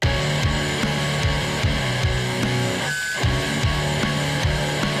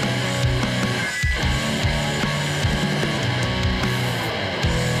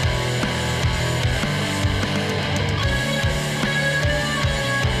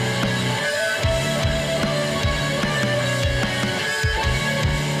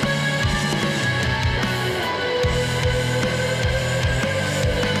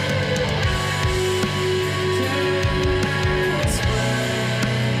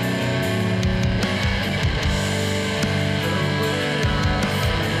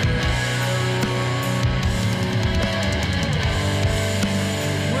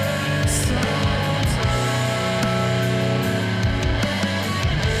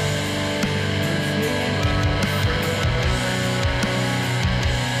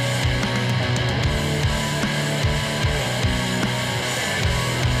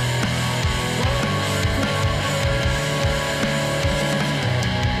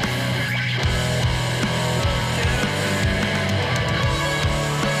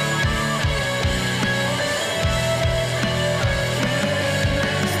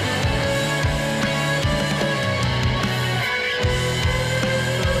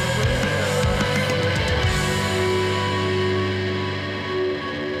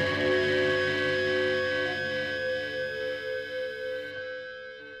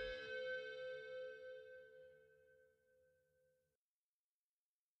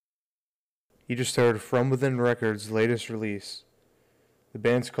You just heard From Within Records' latest release. The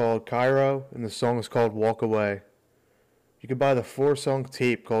band's called Cairo, and the song is called Walk Away. You can buy the four-song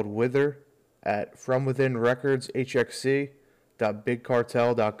tape called Wither at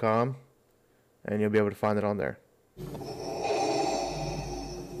FromWithinRecordsHXC.BigCartel.com, and you'll be able to find it on there.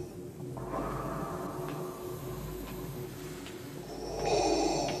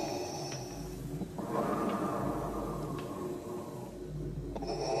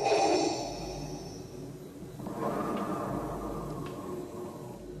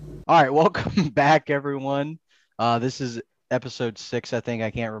 All right, welcome back, everyone. This is episode 6, I think.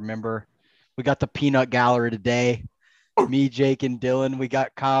 I can't remember. We got the Peanut Gallery today. Me, Jake, and Dylan. We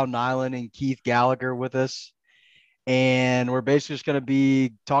got Kyle Nyland and Keith Gallagher with us. And we're basically just going to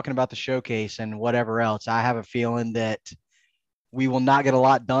be talking about the showcase and whatever else. I have a feeling that we will not get a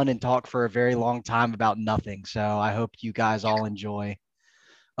lot done and talk for a very long time about nothing. So I hope you guys all enjoy.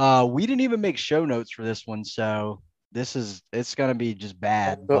 We didn't even make show notes for this one, so it's gonna be just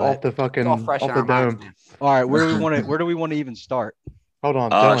bad. Off the It's all fresh in off the our minds, dome. man. All right, where do we want to even start? Hold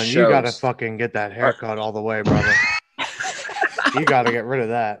on, Dylan, you gotta shows. fucking get that haircut all the way, brother. You gotta get rid of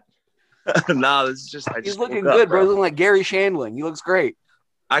that. No, this is just. He's looking good, bro. He's looking like Gary Shandling. He looks great.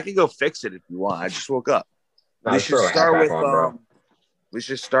 I can go fix it if you want. I just woke up. No, we just should throw a hat start back with. on, bro. We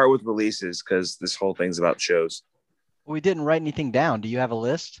should start with releases because this whole thing's about shows. We didn't write anything down. Do you have a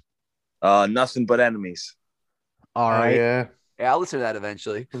list? Nothing but enemies. All right. Yeah, Yeah, I'll listen to that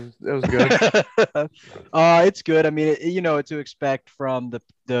eventually. it was good. It's good. I mean, you know what to expect from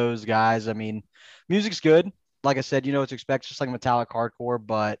those guys. I mean, music's good. Like I said, you know what to expect, just like metallic hardcore,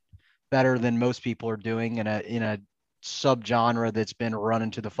 but better than most people are doing in a subgenre that's been run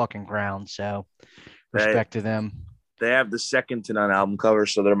into the fucking ground. So respect to them. They have the second to none album cover,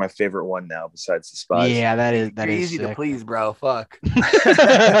 so they're my favorite one now, besides the Spies. Yeah, that is You're easy to sick. please, bro. Fuck.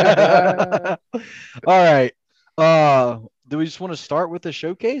 All right. Do we just want to start with the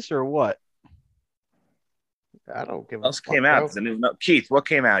showcase or what? I don't give a What else fuck, came out? bro. Does anyone know? Keith, what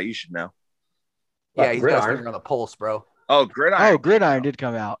came out? You should know. Yeah, he's got his Gridiron. finger on the pulse, bro. Oh, Gridiron. Oh, Gridiron did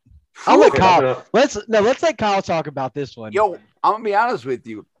come out. I'll let Okay, Kyle. no. Let's let Kyle talk about this one. Yo, I'm gonna be honest with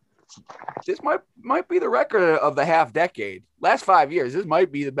you. This might be the record of the half decade. Last 5 years, this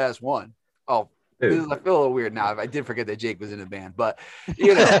might be the best one. Oh, I feel a little weird now. I did forget that Jake was in the band, but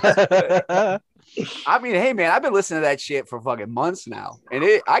you know, I mean, hey man, I've been listening to that shit for fucking months now, and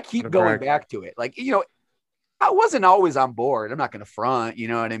I keep going Correct. back to it. Like, you know, I wasn't always on board. I'm not gonna front, you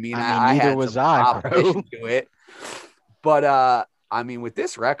know what I mean? I mean, neither had was some I, bro. opposition to it, but I mean, with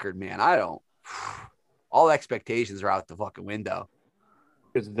this record, man, I don't. All expectations are out the fucking window.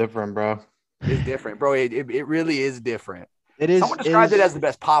 It's different, bro. It's different, bro. It really is different. It is. Someone described it as the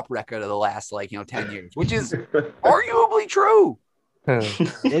best pop record of the last 10 years, which is arguably true.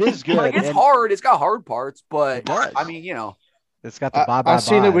 It is good. Like, it's and hard. It's got hard parts, but It does. I mean, you know, It's got the bye bye. I've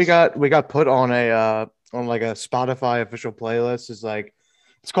seen that we got put on on like a Spotify official playlist.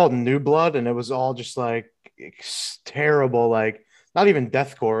 It's called New Blood, and it was all just like terrible, like not even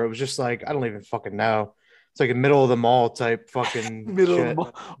deathcore. It was just like I don't even fucking know. It's like a middle of the mall type fucking middle shit. of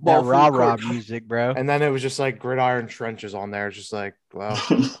that ball rah food rah court. music, bro. And then it was just like Gridiron Trenches on there. It's just like, wow.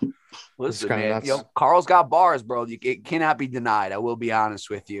 Listen, kinda man, nuts. you know, Carl's got bars, bro. It cannot be denied. I will be honest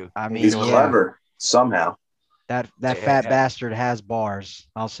with you. I mean, He's yeah, clever somehow. that Yeah. fat bastard has bars.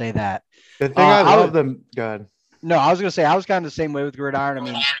 I'll say that. The thing I I love would- them good. No, I was gonna say I was kind of the same way with Gridiron. I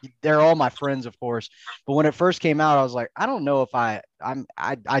mean, they're all my friends, of course. But when it first came out, I was like, I don't know if I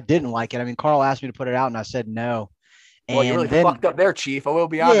didn't like it. I mean, Carl asked me to put it out, and I said no. Well, you And really then, fucked up there, Chief. I will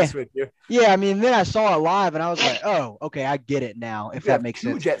be honest with you. yeah, I mean, then I saw it live, and I was like, oh, okay, I get it now. If You that have makes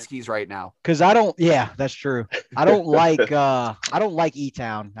two sense. jet skis right now. Because I don't. Yeah, that's true. I don't like E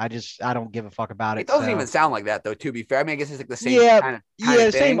Town. I don't give a fuck about it. It doesn't so. even sound like that, though. To be fair, I mean, I guess it's like the same Yeah, kind of Yeah,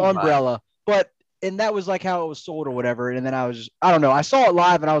 thing, same but- umbrella. But and that was like how it was sold or whatever. And then I don't know. I saw it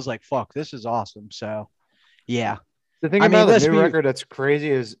live, and I was like, fuck, this is awesome. So, yeah. The thing I mean, about the let's new be- record that's crazy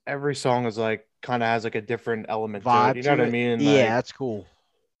is every song is like kind of has like a different element to it. Vibe You to know what I it. mean? Yeah, Like, that's cool.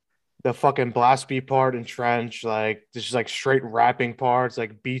 the fucking blast beat part in Trench, like just like straight rapping parts,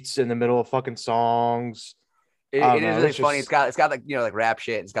 like beats in the middle of fucking songs. It I is don't know, really it's funny. just- It's got like, you know, like rap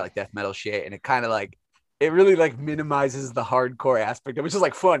shit. It's got like death metal shit, and it kind of like it really like minimizes the hardcore aspect, which is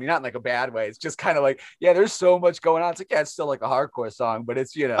like fun. You're not in like a bad way. It's just kind of like, yeah, there's so much going on. It's like, yeah, it's still like a hardcore song, but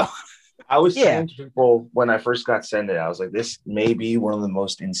it's, you know, I was Yeah. saying to people when I first got sent it, I was like, this may be one of the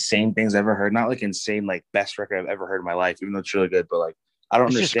most insane things I've ever heard. Not like insane, like best record I've ever heard in my life, even though it's really good, but like I don't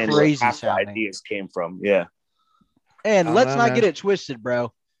It's just understand where crazy half the sounding. ideas came from. Yeah. And I let's don't not know, get man. it twisted,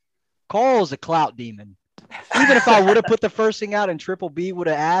 bro. Carl's a clout demon. Even if I would have put the first thing out and Triple B would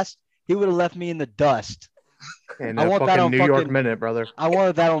have asked, He would have left me in the dust. In I a want that fucking on New York fucking- minute, brother. I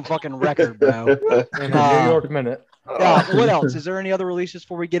wanted that on fucking record, bro. In a New York minute. What else? Is there any other releases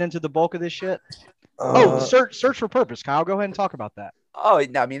before we get into the bulk of this shit? Search for Purpose, Kyle. Go ahead and talk about that. Oh,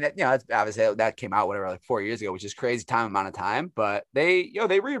 no, I mean, that's obviously that came out whatever, like 4 years ago, which is crazy amount of time. But they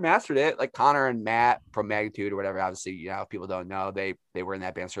remastered it. Like Connor and Matt from Magnitude or whatever. Obviously, if people don't know, they were in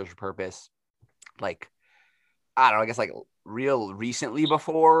that band Search for Purpose. Like, I don't know, I guess like real recently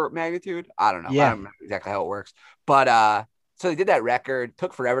before Magnitude. I don't know. Yeah. I don't know exactly how it works. But so they did that record.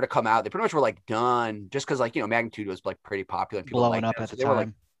 Took forever to come out. They pretty much were like done just because like Magnitude was like pretty popular and people Blowing liked up them. at So the they were like,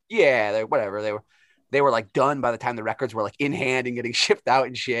 time. yeah, they were like done by the time the records were like in hand and getting shipped out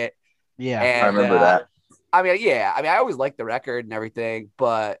and shit. Yeah. And, I remember that. I mean, yeah. I mean, I always liked the record and everything,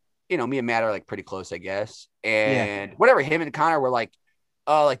 but me and Matt are like pretty close, I guess. And whatever, him and Connor were like,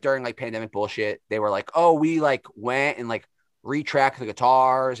 oh, like during like pandemic bullshit, they were like, oh, we like went and like retracked the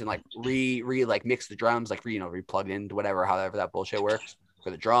guitars and like re like mixed the drums, like replugged into whatever, however that bullshit works for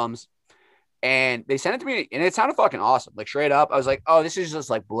the drums. And they sent it to me and it sounded fucking awesome. Like straight up, I was like, oh, this is just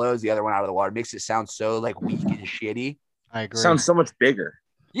like blows the other one out of the water. Makes it sound so like weak and shitty. I agree. Sounds so much bigger.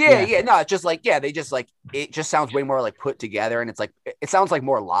 Yeah. No, it's just like, they just like, it just sounds way more like put together. And it's like, it sounds like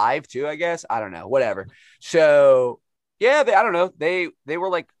more live too, I guess. I don't know, whatever. So yeah, I don't know. They were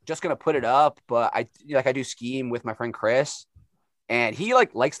like just going to put it up, but I do Scheme with my friend Chris and he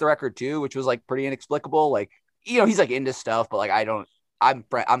like likes the record too, which was like pretty inexplicable. Like, he's like into stuff, but like, I'm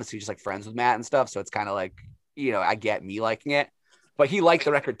honestly just like friends with Matt and stuff. So it's kind of like, I get me liking it, but he liked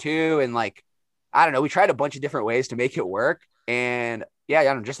the record too. And like, I don't know, we tried a bunch of different ways to make it work. And yeah, I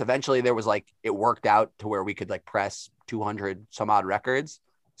don't know, just eventually there was like, it worked out to where we could like press 200 some odd records.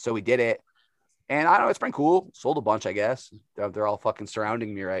 So we did it. And I don't know, it's been cool. Sold a bunch, I guess. They're all fucking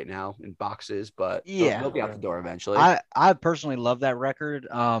surrounding me right now in boxes, but they'll be out the door eventually. I personally love that record.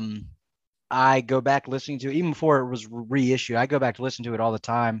 I go back listening to it, even before it was reissued. I go back to listen to it all the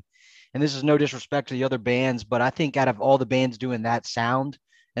time. And this is no disrespect to the other bands, but I think out of all the bands doing that sound,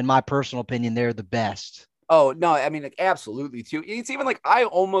 in my personal opinion, they're the best. Oh, no, I mean, like, absolutely, too. It's even like, I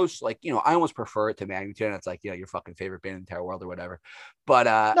almost prefer it to Magnitude, and it's like, your fucking favorite band in the entire world or whatever. But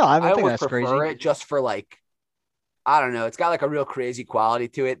no, I think almost that's prefer crazy. it just for like, I don't know, it's got like a real crazy quality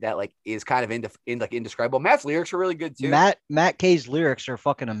to it that like is kind of indescribable. Matt's lyrics are really good too. Matt K's lyrics are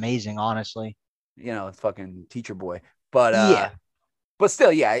fucking amazing, honestly. It's fucking teacher boy. But but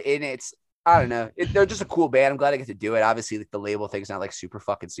still, yeah, and it's, I don't know. They're just a cool band. I'm glad I get to do it. Obviously, like the label thing's not like super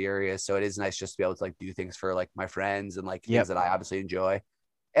fucking serious, so it is nice just to be able to like do things for like my friends and like things that I obviously enjoy.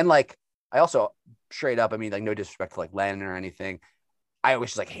 And like, I also straight up, I mean, like no disrespect to like Lennon or anything, I always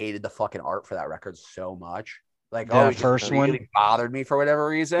just like hated the fucking art for that record so much. Like, the first one really bothered me for whatever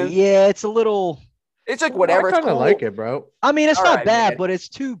reason. Yeah, it's a little. It's like whatever. I kind of like it, bro. I mean, it's All not right, bad, man. But it's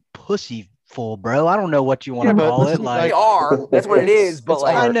too pussyful, bro. I don't know what you want to call it. Like, they are. That's what it is. But it's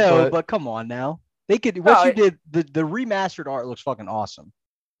like, I art, know, but- but come on now. They could. What you did, the remastered art looks fucking awesome.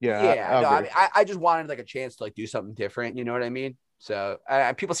 yeah. I I mean, I just wanted like a chance to like do something different. You know what I mean? So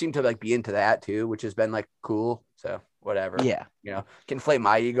people seem to like be into that too, which has been like cool. So whatever. Yeah. Can inflate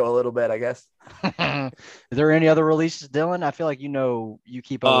my ego a little bit, I guess. Is there any other releases, Dylan? I feel like you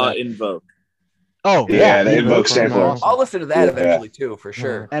keep up. Invoke. Oh Yeah, the Invoke Invoke sample. I'll listen to that Yeah. eventually too, for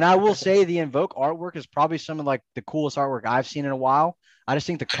sure. And I will say the Invoke artwork is probably some of like the coolest artwork I've seen in a while. I just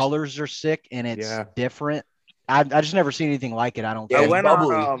think the colors are sick and it's different. I just never seen anything like it. I don't Yeah, think. it's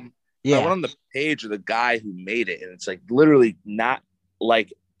bubbly. I went on the page of the guy who made it, and it's like literally not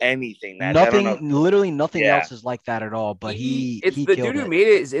like anything that literally nothing Yeah. else is like that at all. But he it's the killed dude who it. made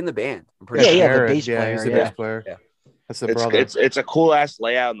it is in the band. I'm pretty Yeah, sure. yeah, the Jared, bass player, he's the yeah. bass player. Yeah. That's the brother. it's a cool ass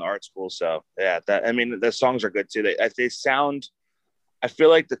layout, and the art's cool. So yeah, the songs are good too. They sound. I feel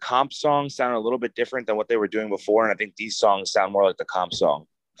like the comp songs sound a little bit different than what they were doing before, and I think these songs sound more like the comp song.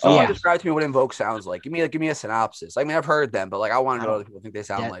 Someone Yeah. describe to me what Invoke sounds like. Give me a synopsis. I mean, I've heard them, but like I want to know what other people think they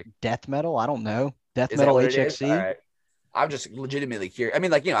sound like. Death metal? I don't know. Death Is that metal what it is? HXC? All right. I'm just legitimately curious. I mean,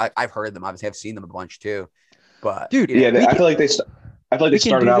 like, I've heard them. Obviously, I've seen them a bunch too. But Dude, Yeah, I feel like they can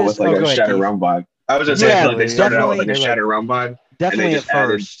started do out this. with like Oh, go a ahead, Shadow Keith. Realm vibe. I was just saying, I feel like they started out with like a definitely. Shadow Realm vibe. Definitely at just added-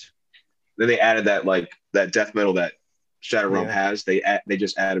 first. Then they added that like that death metal that Shadow Realm Yeah. has. They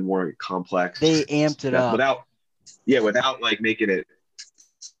just added more complex. They amped it up. without like making it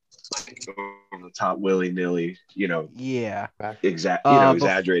like over the top willy nilly. Yeah.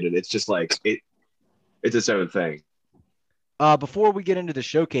 Exaggerated. It's just like it's its own thing. Before we get into the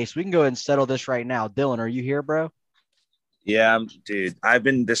showcase, we can go ahead and settle this right now. Dylan, are you here, bro? Yeah, dude. I've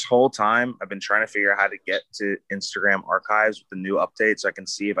been trying to figure out how to get to Instagram archives with the new update so I can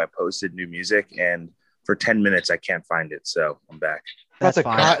see if I posted new music. And for 10 minutes, I can't find it. So I'm back. That's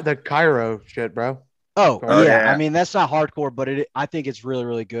fine. The Cairo shit, bro. Oh, Oh, yeah. yeah. I mean, that's not hardcore, but I think it's really,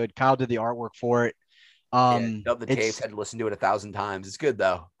 really good. Kyle did the artwork for it. Dub the tapes, It's had to listen to it 1,000 times. It's good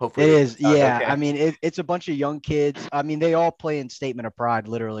though. it Hopefully is, sounds yeah. okay. I mean, it's a bunch of young kids. I mean, they all play in Statement of Pride,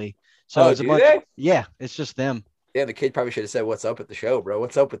 literally. So it's a do bunch. they? Yeah, it's just them. Yeah, the kid probably should have said, "What's up at the show, bro?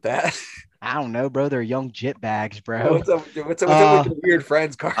 What's up with that? I don't know, bro. They're young jit bags, bro. What's up? What's up with your weird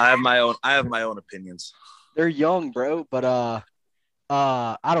friends, Carl?" I have my own opinions. They're young, bro. But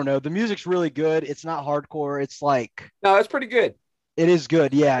I don't know. The music's really good. It's not hardcore. It's like No, it's pretty good it is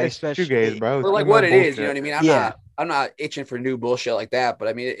good. Yeah, It's especially shoegaze, bro. for like Emo what it is. bullshit. You know what I mean? Yeah. I'm not itching for new bullshit like that, but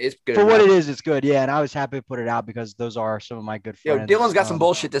I mean, it's good for what enough. it is. It's good. Yeah, and I was happy to put it out because those are some of my good Yo, friends. Dylan's got some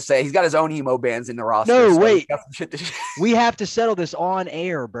bullshit to say. He's got his own emo bands in the roster. No, so wait. he's got some shit to We have to settle this on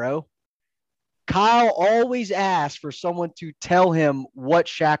air, bro. Kyle always asks for someone to tell him what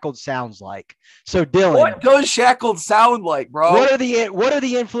Shackled sounds like. So Dylan, What does Shackled sound like, bro? what are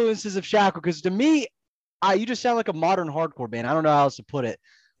the influences of Shackled? Because to me, you just sound like a modern hardcore band. I don't know how else to put it.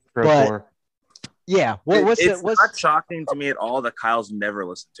 Pro But- tour. Yeah. It's not shocking to me at all that Kyle's never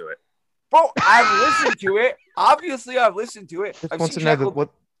listened to it. Bro, I've listened to it. Obviously, I've listened to it. Just I've wants seen to know Shackled.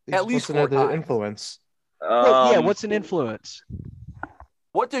 at least least to know 4 the times. influence. what's an influence?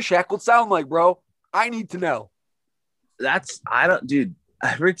 What does Shackled sound like, bro? I need to know. Dude,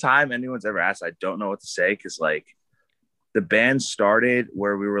 every time anyone's ever asked, I don't know what to say because like the band started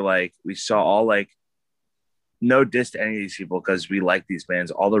where we were like, we saw all like, no diss to any of these people because we like these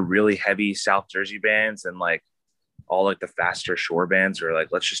bands, all the really heavy South Jersey bands and like all like the faster shore bands were like,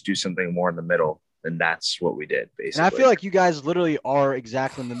 let's just do something more in the middle. And that's what we did basically. And I feel like you guys literally are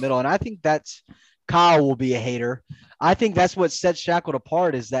exactly in the middle. And I think that's Kyle will be a hater. I think that's what sets Shackled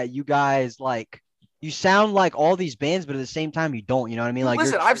apart is that you guys like you sound like all these bands, but at the same time you don't. You know what I mean? Like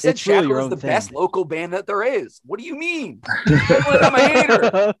Listen, I've said it's really Shackled your is own the thing. best local band that there is. What do you mean? I'm a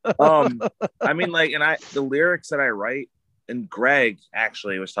hater. I mean, like, and the lyrics that I write, and Greg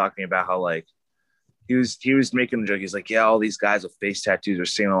actually was talking about how like he was making a joke. He's like, yeah, all these guys with face tattoos are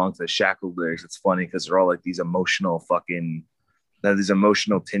singing along to the Shackled lyrics. It's funny because they're all like these emotional these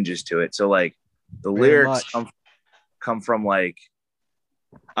emotional tinges to it. So like the Very lyrics much. come from like,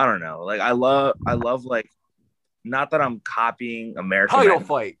 I don't know. Like I love like, not that I'm copying American Title Idol,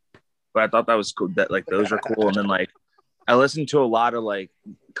 fight. but I thought that was cool. That like those are cool. And then like I listened to a lot of like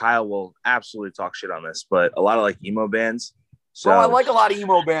Kyle will absolutely talk shit on this, but a lot of like emo bands. So Bro, I like a lot of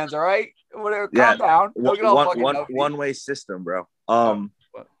emo bands, all right? Whatever, calm down. Don't get all fucking uppity. one-way system, bro.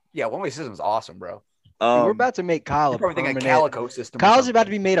 Yeah, One Way System's awesome, bro. Dude, we're about to make Kyle You a probably think a permanent. Calico System. or Kyle's about to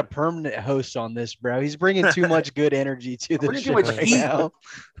something. be made a permanent host on this, bro. He's bringing too much good energy to the Bringing too show much right heat. now.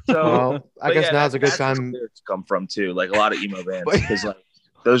 So Well, I but guess yeah, now's a good that's where the time. lyrics come from too, like a lot of emo bands, But- because like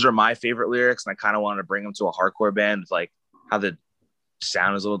those are my favorite lyrics, and I kind of wanted to bring them to a hardcore band, like how the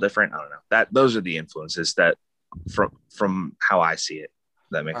sound is a little different. I don't know. Those are the influences that from how I see it.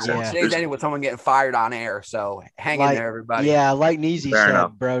 That makes All right, sense. Yeah. Today's There's- ending with someone getting fired on air, so hang in there, everybody. Yeah, like Neezy Fair said,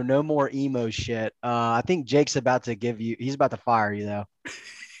 enough. bro, no more emo shit. I think Jake's about to he's about to fire you though.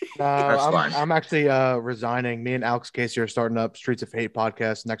 That's fine. I'm actually resigning. Me and Alex Casey are starting up Streets of Hate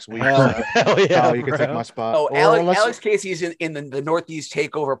podcast next week. Hell, So, hell yeah, you can bro. take my spot. Oh, Or Alex Casey is in the Northeast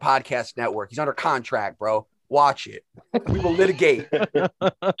Takeover Podcast Network. He's under contract, bro. Watch it. We will litigate. uh,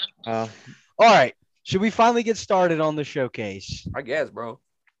 All right. Should we finally get started on the showcase? I guess, bro.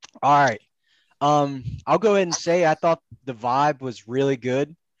 All right. I'll go ahead and say I thought the vibe was really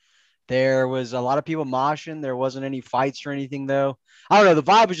good. There was a lot of people moshing. There wasn't any fights or anything, though. I don't know. The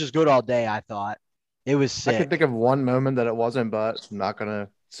vibe was just good all day, I thought. It was I can sick. think of one moment that it wasn't, but I'm not gonna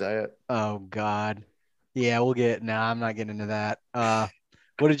say it. Oh, God. Yeah, I'm not getting into that.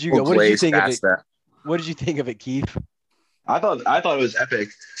 What did you We'll go? What did you glaze think of it? past that. What did you think of it, Keith? I thought it was epic.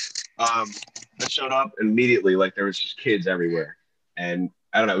 I showed up immediately, like there was just kids everywhere, and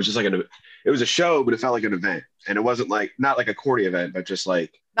I don't know. It was just like it was a show, but it felt like an event, and it wasn't like not like a corny event, but just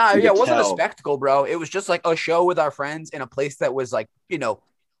like Nah, You yeah, it could wasn't a tell. spectacle, bro. It was just like a show with our friends in a place that was like,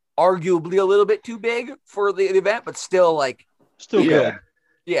 arguably a little bit too big for the event, but still like, Still good. yeah.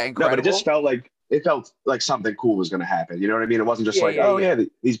 yeah, No, incredible. but it just felt like something cool was going to happen. You know what I mean? It wasn't just Yeah, like, yeah, oh yeah. yeah,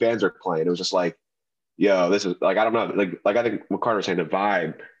 these bands are playing. It was just like, yo, this is like I don't know, like I think what Carter was saying, the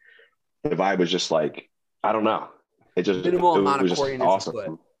vibe was just like I don't know. It just Minimal it amount of was just coordinates awesome.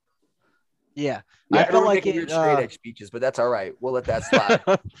 input. Yeah. Yeah. I felt Everyone like making weird straight edge speeches, but that's all right. We'll let that slide.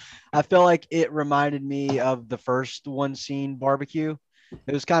 I felt like it reminded me of the first One Scene barbecue.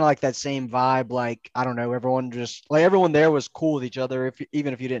 It was kind of like that same vibe. Like, I don't know, everyone there was cool with each other.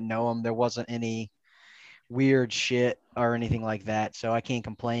 Even if you didn't know them, there wasn't any weird shit. or anything like that, so I can't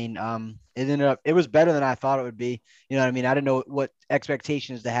complain. It ended up, it was better than I thought it would be. You know what I mean? I didn't know what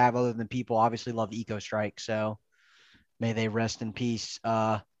expectations to have other than people obviously love Eco Strike, so may they rest in peace.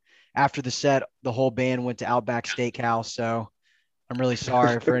 After the set, the whole band went to Outback Steakhouse, so I'm really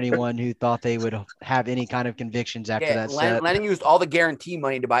sorry for anyone who thought they would have any kind of convictions after that set. Lennon used all the guarantee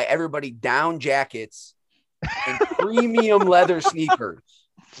money to buy everybody down jackets and premium leather sneakers.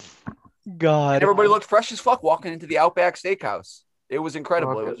 God, And everybody looked fresh as fuck walking into the Outback Steakhouse. It was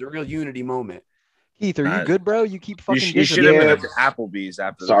incredible. It was a real unity moment. Keith, are you good, bro? You keep fucking. You should have been at Applebee's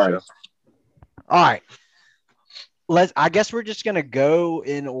after the show. All right. I guess we're just gonna go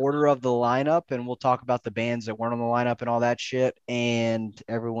in order of the lineup, and we'll talk about the bands that weren't on the lineup and all that shit, and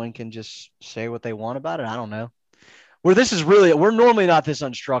everyone can just say what they want about it. I don't know. We're normally not this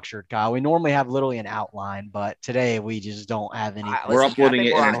unstructured, Kyle. We normally have literally an outline, but today we just don't have any. We're uploading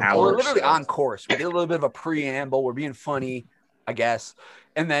it in an hour. We're literally on course. We did a little bit of a preamble. We're being funny, I guess,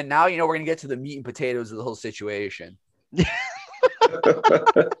 and then now we're gonna get to the meat and potatoes of the whole situation.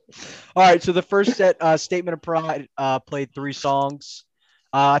 All right, so the first set, Statement of Pride, played 3 songs.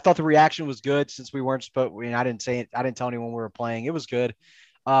 I thought the reaction was good since we weren't supposed. I didn't say it. I didn't tell anyone we were playing. It was good.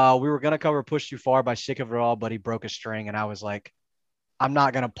 We were gonna cover "Push Too Far" by Sick of It All, but he broke a string, and I was like, I'm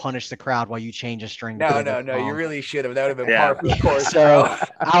not gonna punish the crowd while you change a string. No. You really should have. That would have been par for the course. So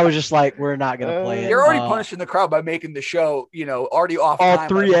I was just like, we're not gonna play it. You're already punishing the crowd by making the show, already off. All time,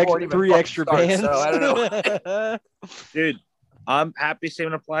 three extra bands. So I don't know, dude. I'm happy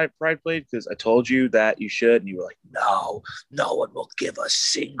Statement of Pride played because I told you that you should, and you were like, no one will give a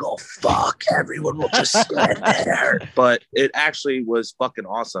single fuck. Everyone will just stand there. But it actually was fucking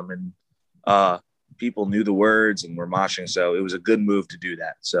awesome, and people knew the words and were moshing, so it was a good move to do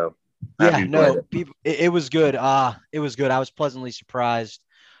that. So it was good. It was good. I was pleasantly surprised.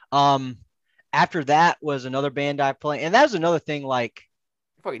 After that was another band I played, and that was another thing, like,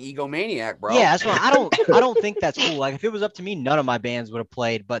 fucking egomaniac, bro. Yeah, that's what I don't think that's cool. Like, if it was up to me, none of my bands would have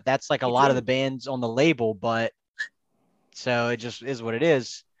played, but that's like a lot of the bands on the label, but so it just is what it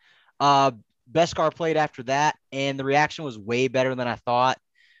is. Beskar played after that, and the reaction was way better than I thought.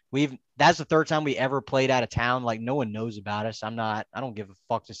 That's the 3rd time we ever played out of town. Like, no one knows about us. I don't give a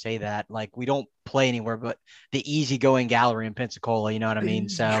fuck to say that. Like, we don't play anywhere but the easygoing gallery in Pensacola, you know what I mean?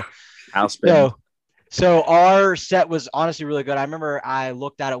 So So our set was honestly really good. I remember I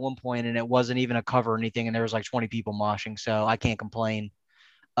looked at one point and it wasn't even a cover or anything, and there was like 20 people moshing, so I can't complain.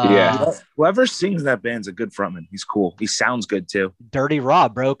 Whoever sings that band's a good frontman. He's cool. He sounds good too. Dirty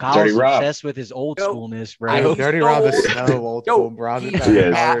Rob, bro. Kyle's obsessed with his old schoolness, bro. Dirty Rob is so old school, bro. He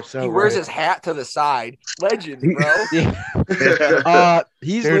wears his hat to the side. Legend, bro.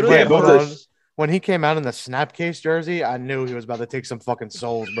 He's literally when he came out in the Snapcase jersey, I knew he was about to take some fucking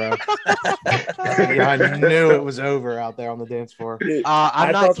souls, bro. I knew it was over out there on the dance floor.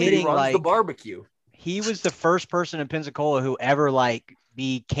 I'm not kidding. Like, the barbecue. He was the first person in Pensacola who ever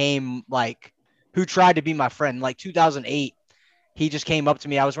became who tried to be my friend. Like 2008, he just came up to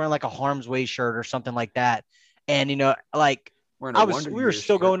me. I was wearing like a Harm's Way shirt or something like that, and we were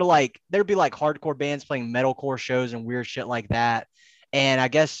still going to there'd be like hardcore bands playing metalcore shows and weird shit like that. And I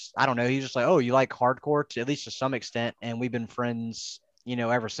guess, I don't know, he's just like, oh, you like hardcore, at least to some extent. And we've been friends,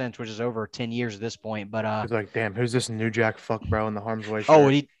 ever since, which is over 10 years at this point. But he's like, damn, who's this New Jack fuck bro in the Harm's Way shirt? Oh,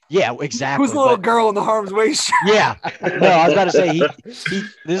 yeah, exactly. Who's the little girl in the Harm's Way shirt? Yeah. No, I was about to say,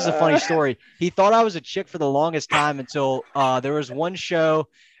 this is a funny story. He thought I was a chick for the longest time until there was one show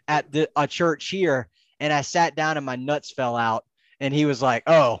at a church here, and I sat down and my nuts fell out. And he was like,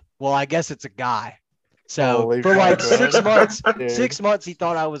 oh, well, I guess it's a guy. So Holy for like 6 months, Dude. 6 months, he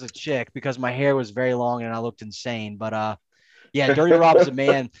thought I was a chick because my hair was very long and I looked insane. But yeah, Dirty Rob's a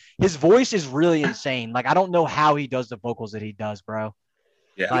man. His voice is really insane. Like, I don't know how he does the vocals that he does, bro.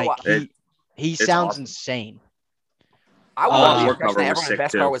 Yeah, like he sounds awesome. insane. I was everyone everyone at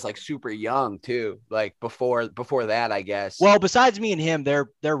Beskar was like super young too. Like before that, I guess. Well, besides me and him, they're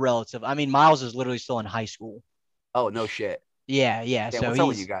relative. I mean, Miles is literally still in high school. Oh, no shit. Yeah. Yeah, So what's up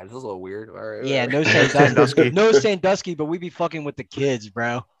with you guys? This is a little weird. All right, yeah, all no right. Sandusky. No Sandusky, but we be fucking with the kids,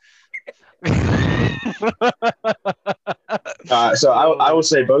 bro. So I will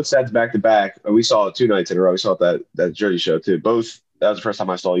say both sets back to back. We saw it 2 nights in a row. We saw that Jersey show too. That was the first time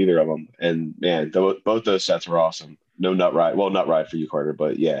I saw either of them. And man, both those sets were awesome. No nut ride. Well, nut ride for you, Carter,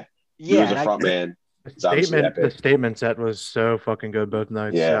 but yeah. He was a front man. The statement set was so fucking good both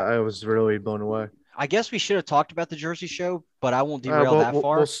nights. Yeah. I was really blown away. I guess we should have talked about the Jersey show, but I won't derail that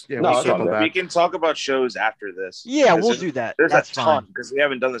far. I'll talk about We can talk about shows after this. Yeah, we'll do that. There's That's a ton fine. because we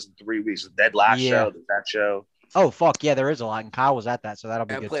haven't done this in 3 weeks. The Dead Last show, that show. Oh fuck yeah, there is a lot, and Kyle was at that, so that'll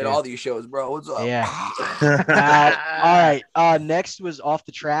be I good played too. all these shows, bro. What's up? Yeah. All right. Next was Off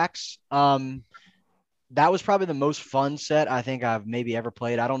the Tracks. That was probably the most fun set I think I've maybe ever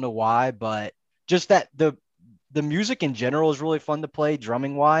played. I don't know why, but just that the music in general is really fun to play,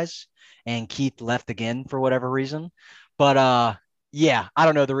 drumming wise. And Keith left again for whatever reason, but yeah, I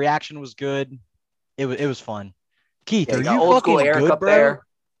don't know. The reaction was good. It was fun. Keith, Yeah, are you got you old school fucking Eric good, up bro? there.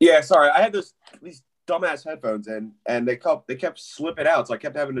 Yeah, sorry. I had these dumbass headphones and they kept slipping out, so I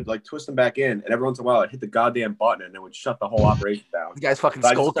kept having to like twist them back in. And every once in a while, I'd hit the goddamn button and it would shut the whole operation down. This guy's fucking So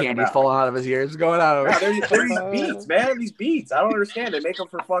I just skull took 'em candy's out. falling out of his ears. What's going on? Yeah, they're these beats, man. These beats. I don't understand. They make them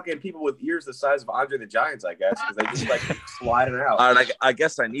for fucking people with ears the size of Andre the Giant's, I guess, because they just like sliding out. All right, I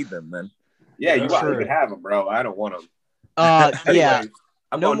guess I need them then. Yeah, you True. can have them, bro. I don't want them. Yeah. Anyways,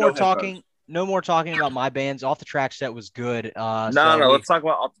 I'm No going more headphones. talking. No more talking about my bands. Off the Track set was good. No. Let's talk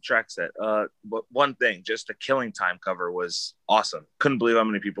about Off the Track set. But one thing, just the Killing Time cover was awesome. Couldn't believe how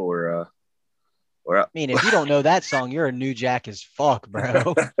many people were up. I mean, if you don't know that song, you're a new jack as fuck,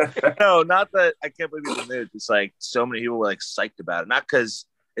 bro. No, not that I can't believe people knew. It's like so many people were like psyched about it. Not because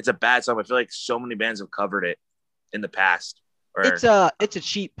it's a bad song. But I feel like so many bands have covered it in the past. Or It's a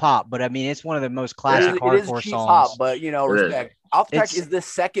cheap pop, but I mean, it's one of the most classic It is hardcore cheap songs. pop, but you know, It is. respect. Off the Track It's- is the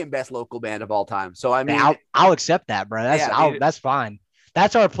second best local band of all time. So I mean, I'll accept that, bro. Yeah, That's fine.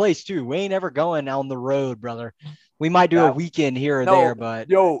 That's our place too. We ain't ever going on the road, brother. We might do Yeah. a weekend here or No, there, but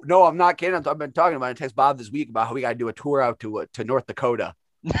no, I'm not kidding. I've been talking about it. I text Bob this week about how we got to do a tour out to North Dakota.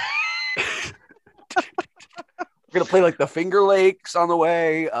 We're gonna play like the Finger Lakes on the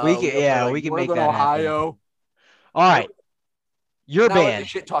way. We can- we're gonna play, yeah, like, we can make Northern that happen. Ohio. all right. Your Now let band. the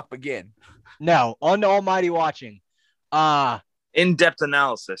shit talk begin. No, on to Almighty Watching. in-depth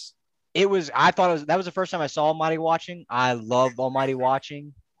analysis. That was the first time I saw Almighty Watching. I love Almighty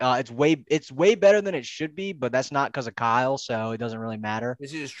Watching. It's way better than it should be, but that's not because of Kyle, so it doesn't really matter.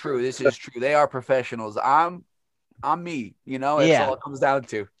 This is true. They are professionals. I'm me. You know, that's Yeah. all it comes down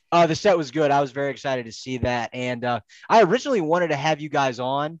to. The set was good. I was very excited to see that, and I originally wanted to have you guys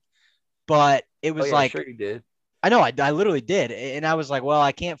on, but it was Sure you did. I know I literally did, and I was like, well,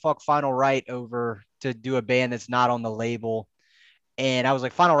 I can't fuck Final Right over to do a band that's not on the label, and I was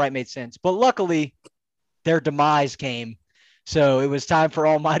like, Final Right made sense, but luckily, their demise came. So it was time for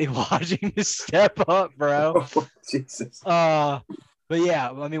Almighty Watching to step up, bro. Oh, Jesus. But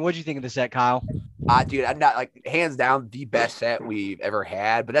yeah, I mean, what'd you think of the set, Kyle? Dude, I'm not like hands down the best set we've ever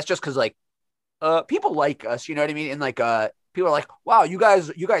had, but that's just because like people like us, you know what I mean? And like people are like, wow, you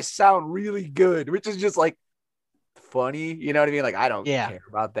guys sound really good, which is just like funny, you know what I mean? Like I don't care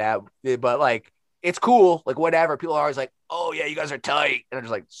about that, but like it's cool, like whatever. People are always like, oh yeah, you guys are tight, and I'm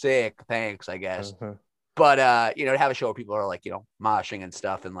just like, sick, thanks, I guess. But you know, to have a show where people are like, you know, moshing and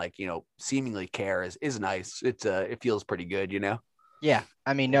stuff, and like, you know, seemingly care is nice. It feels pretty good, you know. Yeah,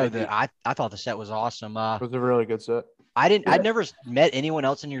 I mean, no, I thought the set was awesome. It was a really good set. I'd never met anyone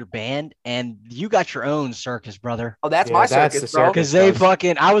else in your band, and you got your own circus, brother. Oh, that's Yeah, my that's circus, the bro. circus.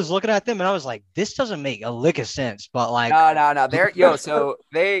 Because I was looking at them and I was like, this doesn't make a lick of sense. But like, No. So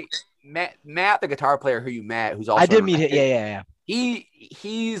they Matt, the guitar player who you met, who's also I did meet him. Yeah.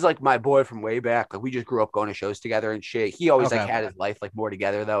 He's like my boy from way back. Like we just grew up going to shows together and shit. He always like Okay. had his life like more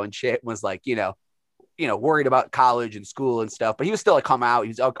together though and shit. Was like you know worried about college and school and stuff. But he was still like come out.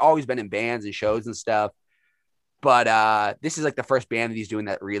 He's always been in bands and shows and stuff. But this is like the first band that he's doing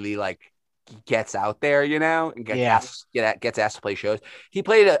that really like gets out there, you know, and gets asked to play shows. He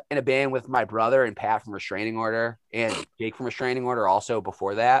played in a band with my brother and Pat from Restraining Order and Jake from Restraining Order also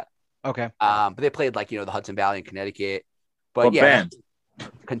before that. Okay. But they played like, you know, the Hudson Valley in Connecticut. But What band?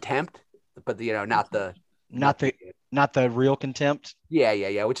 Contempt, but you know, not the real Contempt.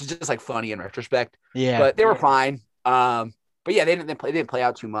 Yeah, which is just like funny in retrospect. Yeah. But they were fine. But yeah, they didn't play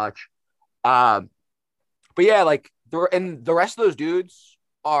out too much. But yeah, like the rest of those dudes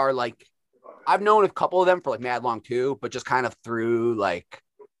are like, I've known a couple of them for like mad long too, but just kind of through like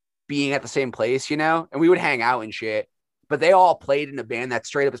being at the same place, you know, and we would hang out and shit. But they all played in a band that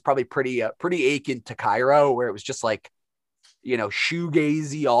straight up is probably pretty akin to Cairo, where it was just like, you know,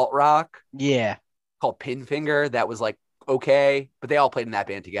 shoegazy alt rock. Yeah. Called Pinfinger. That was like okay, but they all played in that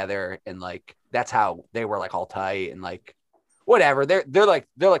band together, and like that's how they were like all tight and like whatever. They're like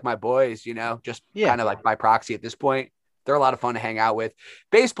my boys, you know, just kind of like by proxy at this point. They're a lot of fun to hang out with.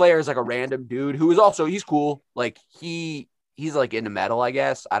 Bass player is like a random dude who is also he's cool. Like he's like into metal, I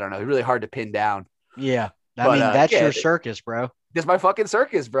guess. I don't know. He's really hard to pin down. Yeah. I mean, that's your circus, bro. This is my fucking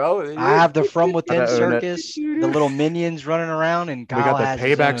circus, bro. I have the From Within Gotta own it. circus, the little minions running around, and We Kyle got has the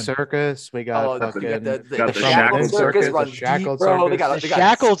his Payback own. Circus. We got Oh, fucking the got the Shackled Shackled circus the runs deep, Shackled bro. Circus. The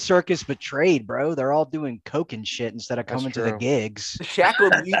Shackled circus betrayed, bro. They're all doing coke and shit instead of That's coming to the true. gigs. the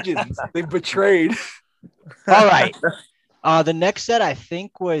Shackled legions. They betrayed. All right. The next set I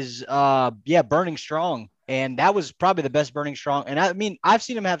think was Burning Strong. And that was probably the best Burning Strong. And I mean, I've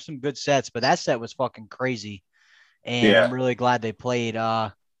seen them have some good sets, but that set was fucking crazy. And Yeah. I'm really glad they played.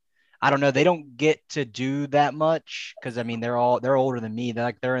 I don't know. They don't get to do that much because I mean they're older than me.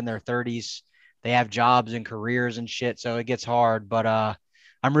 They're in their 30s. They have jobs and careers and shit, so it gets hard. But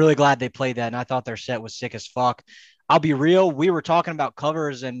I'm really glad they played that, and I thought their set was sick as fuck. I'll be real. We were talking about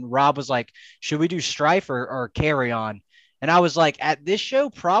covers, and Rob was like, "Should we do Strife or Carry On?" And I was like, at this show,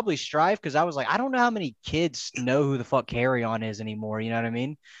 probably Strife, because I was like, I don't know how many kids know who the fuck Carry On is anymore. You know what I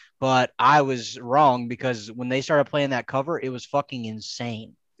mean? But I was wrong because when they started playing that cover, it was fucking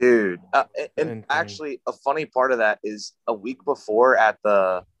insane. Dude. And Insane. actually, a funny part of that is a week before at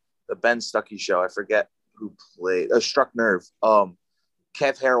the Ben Stuckey show, I forget who played, Struck Nerve.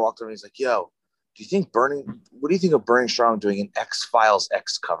 Kev Hare walked over and he's like, "Yo, what do you think of Burning Strong doing an X-Files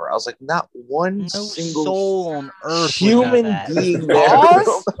X cover?" I was like, not one No single soul on earth human would know that. being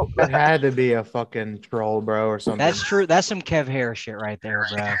there. It had to be a fucking troll, bro, or something. That's true. That's some Kev Hare shit right there,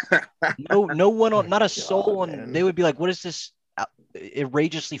 bro. No one on, not a soul on. man. They would be like, "What is this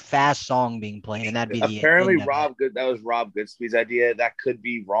outrageously fast song being played?" And that'd be the Apparently, end of it. that was Rob Goodspeed's idea. That could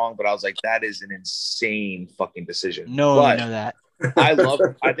be wrong, but I was like, that is an insane fucking decision. No, but you know that.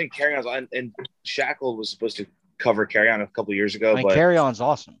 I think Carry On and Shackled was supposed to cover Carry On a couple years ago, I mean, but Carry On's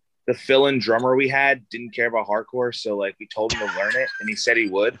awesome. the fill-in drummer we had didn't care about hardcore, so like we told him to learn it, and he said he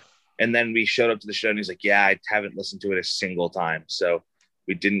would. And then we showed up to the show, and he's like, "Yeah, I haven't listened to it a single time," so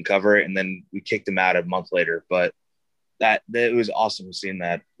we didn't cover it, and then we kicked him out a month later. But that it was awesome seeing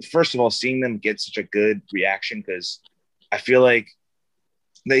that. First of all, seeing them get such a good reaction, because I feel like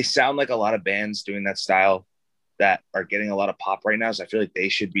they sound like a lot of bands doing that style that are getting a lot of pop right now. So I feel like they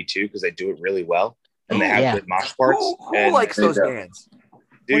should be too, because they do it really well, and they have Yeah. good mosh parts. Who And likes those dude, bands? What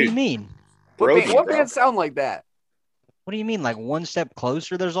do you mean? Brody, What bro. bands sound like that? What do you mean? Like one step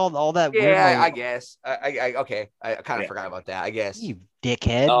closer? There's all that. Yeah, weird, like, I guess. Okay. I kind of Yeah. forgot about that. I guess. You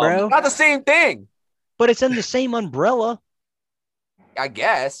dickhead, Um, bro. Not the same thing. But it's in the same umbrella. I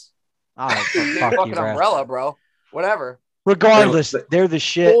guess. All right, Big fuck you, fucking bro. umbrella, bro. Whatever. Regardless, they're the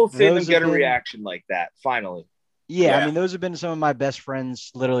shit. Cool seeing them Those get have a been- reaction like that. Finally, Yeah, I Yeah. mean, those have been some of my best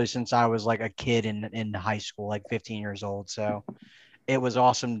friends literally since I was like a kid in high school, like 15 years old. So it was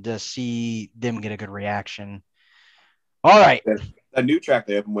awesome to see them get a good reaction. All right. That new track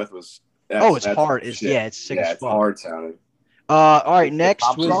they opened with was. It's that's hard. shit. It's sick Yeah, as it's fuck. hard sounding. All right. Next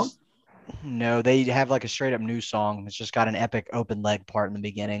pop was song? no, they have like a straight up new song. It's just got an epic open leg part in the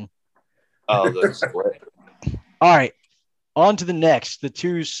beginning. the split. All right. On to the next, the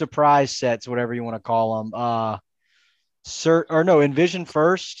two surprise sets, whatever you want to call them. Envision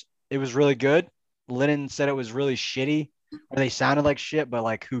first. It was really good. Lennon said it was really shitty, or they sounded like shit, but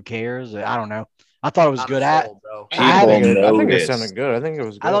like who cares? I don't know. I thought it was Not good. a soul, bro. I think it this. sounded good. I think it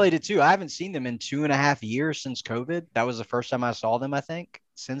was good. I thought they did too. I haven't seen them in 2.5 years since COVID. That was the first time I saw them, I think,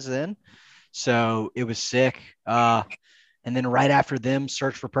 since then. So it was sick. And then right after them,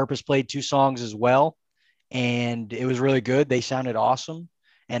 Search for Purpose played 2 songs as well. And it was really good. They sounded awesome.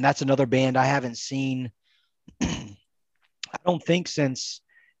 And that's another band I haven't seen, I don't think, since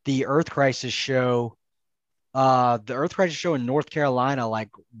the Earth Crisis show. The Earth Crisis show in North Carolina, like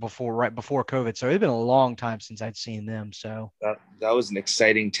right before COVID. So it's been a long time since I'd seen them. So That was an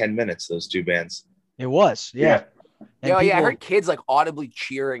exciting 10 minutes. Those two bands. it was, yeah. And Yeah, I people- heard kids like audibly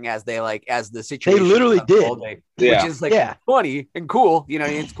cheering as the situation. literally unfolded, Yeah. which is like Yeah. funny and cool. You know,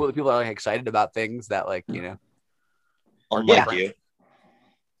 it's cool that people are like excited about things that like Unlike Yeah. you.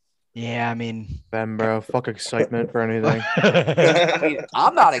 Yeah, I mean, Ben, bro, fuck excitement for anything. I mean,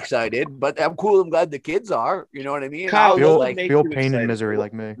 I'm not excited, but I'm cool. I'm glad the kids are. You know what I mean? Kyle, I was Feel, like, make feel you pain excited? and misery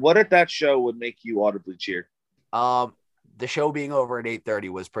like me. What at that show would make you audibly cheer? the show being over at 8:30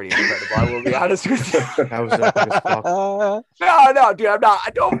 was pretty incredible. I will be honest with you. That was epic as fuck. No, dude, I'm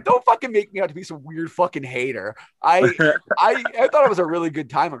not. Don't fucking make me out to be some weird fucking hater. I thought it was a really good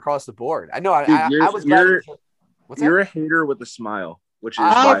time across the board. I know. I was glad. What's You're that? a hater with a smile, which is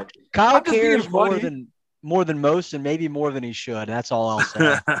Ah, why. Kyle I'm just being cares funny. more than most, and maybe more than he should. That's all I'll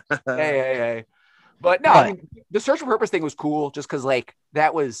say. Hey. But no, I mean, the Search for Purpose thing was cool just because, like,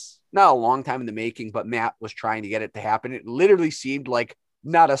 that was not a long time in the making, but Matt was trying to get it to happen. It literally seemed like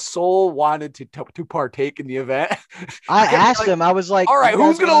not a soul wanted to partake in the event. I asked Like, him. I was like, all right, "You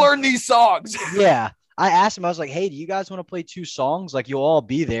who's guys going to learn these songs? Yeah. I asked him, I was like, hey, do you guys want to play 2 songs? Like, you'll all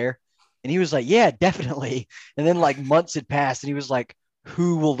be there. And he was like, yeah, definitely. And then like months had passed and he was like,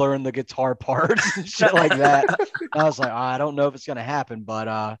 who will learn the guitar parts and shit like that. And I was like, I don't know if it's going to happen, but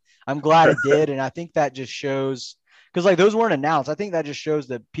I'm glad it did. And I think that just shows, because like those weren't announced. I think that just shows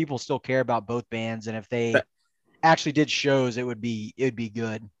that people still care about both bands. And if they actually did shows, it would be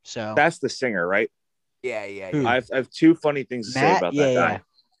good. So That's the singer, right? Yeah, yeah, Who? yeah. I have 2 funny things to say Matt? about Yeah, that guy.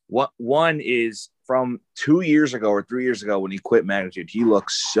 yeah. One is from 2 years ago or 3 years ago when he quit Magnitude. He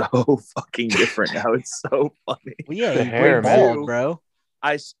looks so fucking different now. It's so funny. Well, yeah, The he hair, went man. bald, bro.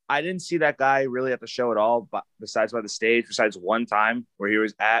 I didn't see that guy really at the show at all, but besides by the stage, besides one time where he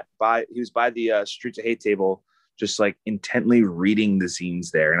was by the Streets of Hate table, just like intently reading the zines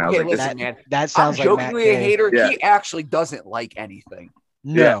there. And I was Okay, like, listen, this, man. That I'm sounds like Matt jokingly a Kay. hater. Yeah. He actually doesn't like anything.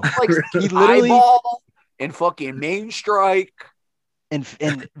 No, Like he literally eyeball and fucking main strike. and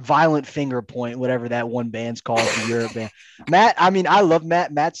violent finger point, whatever that one band's called, the Europe band. Matt, I mean, I love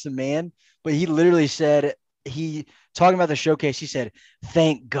Matt. Matt's the man, but he literally said talking about the showcase. He said,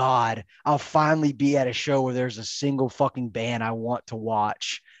 "Thank God, I'll finally be at a show where there's a single fucking band I want to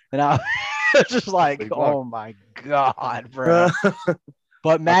watch." And I was just like, Big luck. "Oh my God, bro!"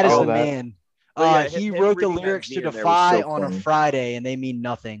 But Matt is feel the that. man. But yeah, He him wrote the reading that lyrics to zine in there was Defy so on a funny. Friday, and they mean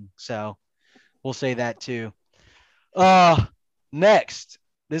nothing. So we'll say that too. Next,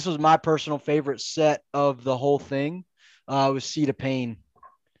 this was my personal favorite set of the whole thing. Was Seed of Pain.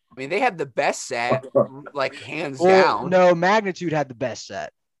 I mean, they had the best set, like hands Well, down. no, Magnitude had the best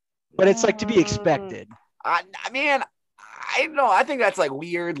set, but it's like to be expected. I mean, I don't know. I think that's like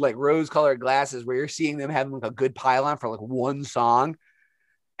weird, like rose-colored glasses, where you're seeing them having like a good pylon for like one song,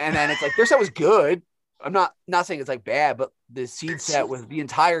 and then it's like their set was good. I'm not saying it's like bad, but the Seed set was the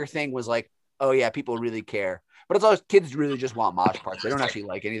entire thing was like, oh yeah, people really care. But it's always kids really just want mosh parts. They don't actually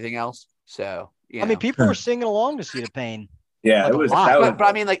like anything else. So I mean, people were singing along to Seed of Pain. Yeah, Like it a was. lot. That was but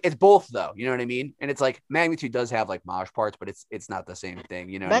I mean, like it's both though. You know what I mean? And it's like Magnitude does have like mosh parts, but it's not the same thing.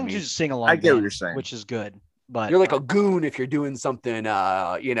 You know what I mean? Magnitude's sing along. I get what you're saying. which is good, but You're like a goon if you're doing something,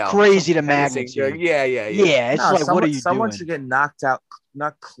 you know, crazy to menacing. Magnitude. Yeah. Yeah, it's No, like, what are you someone doing? should get knocked out,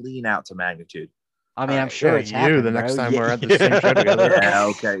 not clean out to Magnitude. I mean, I'm sure Yeah, it's you happened, the next bro. time Yeah. we're at the same show together. Yeah,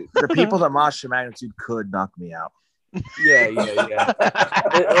 okay. The people that mosh to Magnitude could knock me out. Yeah.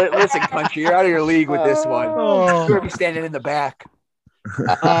 Listen, country, you're out of your league with this one. Oh. You're gonna be standing in the back.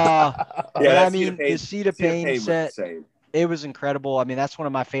 But I mean, the Seed of Pain set, it was incredible. I mean, that's one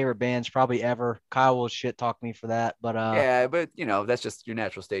of my favorite bands probably ever. Kyle will shit talk me for that, but Yeah, but you know that's just your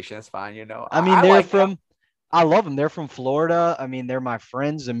natural station. That's fine. You know. I mean, I love them. They're from Florida. I mean, they're my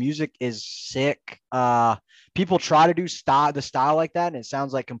friends. The music is sick. People try to do the style like that, and it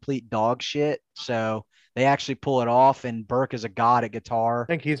sounds like complete dog shit. So they actually pull it off, and Burke is a god at guitar. I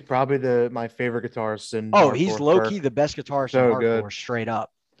think he's probably my favorite guitarist in. Oh, he's hardcore. low key the best guitarist So in good. hardcore, straight up.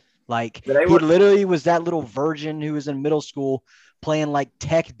 Like But they he were- literally was that little virgin who was in middle school playing like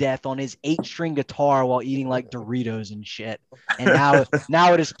tech death on his 8-string guitar while eating like Doritos and shit. And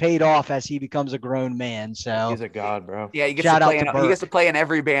now it has paid off as he becomes a grown man. So He's a god, bro. Yeah, he gets Shout to out play. to He Burke. gets to play in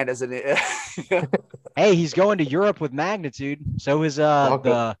every band as an. hey, he's going to Europe with Magnitude. So is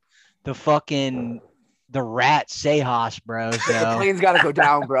Welcome. the fucking the rat Sejas, bro. The So plane's got to go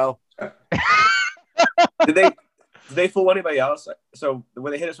down, bro. Did they fool anybody else? So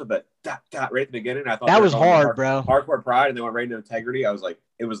when they hit us with the dot dot right at the beginning, I thought that they were was going to hard, bro. Hardcore Pride, and they went right into Integrity. I was like,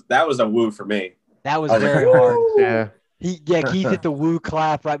 that was a woo for me. That was I was like, very "Woo!" hard. Yeah. Keith hit the woo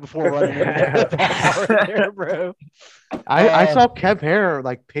clap right before running in there, bro. I saw Kev Hare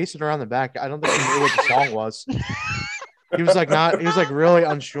like pacing around the back. I don't think he knew what the song was. He was like really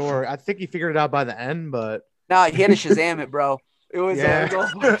unsure. I think he figured it out by the end, but No, he had to Shazam it, bro. It was. Yeah. It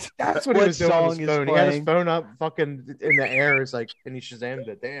was all- that's what he What was doing song with is his phone. He had his playing? phone up fucking in the air. It's like, and he Shazammed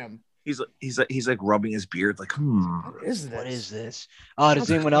it. Damn. He's like rubbing his beard, like, What is this? What is this?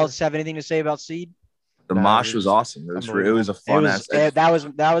 Does anyone else have anything to say about Seed? The Nah, mosh it was was awesome. It was a It fun was ass.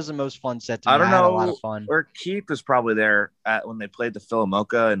 that was the most fun set to me. I don't had a know lot of fun. where Keith was probably there at when they played the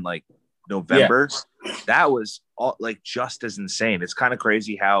Philomoka in like November. That was all like just as insane. It's kind of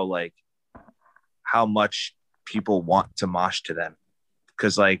crazy how much people want to mosh to them.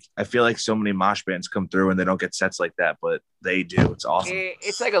 Because like I feel like so many mosh bands come through and they don't get sets like that, but they do. It's awesome.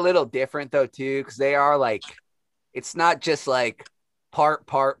 It's like a little different though too, because they are like, it's not just like part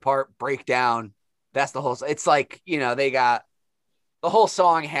breakdown. That's the whole. It's like, you know, they got the whole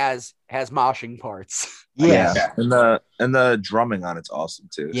song has moshing parts. Yeah. And the drumming on it's awesome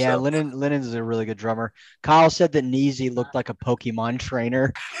too. Yeah, so. Lennon's a really good drummer. Kyle said that Neezy looked like a Pokemon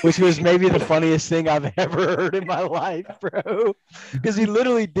trainer, which was maybe the funniest thing I've ever heard in my life, bro. Because he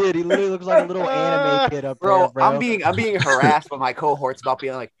literally did. He literally looks like a little anime kid up there, bro. I'm being harassed by my cohorts about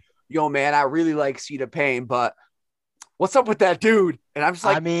being like, yo, man, I really like Cedar Payne, but what's up with that dude? And I'm just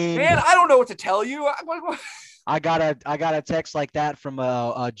like, man, I don't know what to tell you. I got a text like that from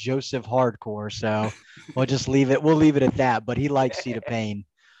a Joseph Hardcore, so we'll leave it at that. But he likes Cedar Payne.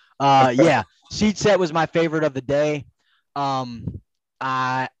 Yeah, Seat Set was my favorite of the day. If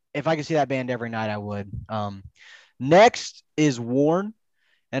I could see that band every night, I would. Next is Warren,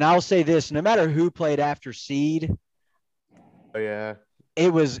 and I'll say this: no matter who played after Seed, Oh yeah,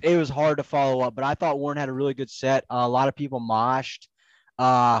 it was hard to follow up. But I thought Warren had a really good set. A lot of people moshed.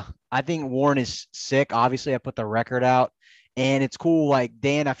 I think Warren is sick. Obviously, I put the record out, and it's cool. Like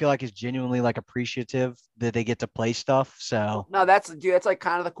Dan, I feel like is genuinely like appreciative that they get to play stuff. So no, that's like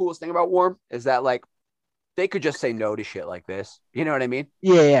kind of the coolest thing about Warm is that like they could just say no to shit like this. You know what I mean?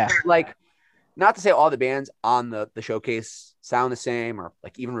 Yeah. Like, not to say all the bands on the showcase sound the same or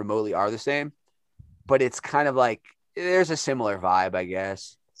like even remotely are the same, but it's kind of like there's a similar vibe, I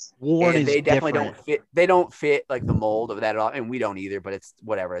guess. Warren is they definitely different. don't fit. They don't fit like the mold of that at all, and we don't either. But it's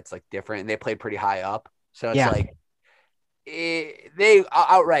whatever. It's like different, and they played pretty high up, so it's like they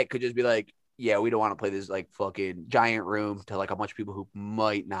outright could just be like, "Yeah, we don't want to play this like fucking giant room to like a bunch of people who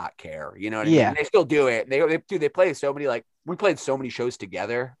might not care." You know what I mean? And they still do it. They play so many like we played so many shows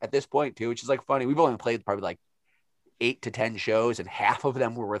together at this point too, which is like funny. We've only played probably like 8 to 10 shows, and half of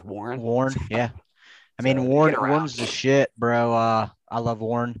them were with Warren. Yeah. I mean, Warren's the shit, bro. I love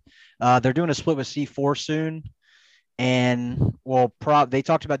Warren. They're doing a split with C4 soon, and they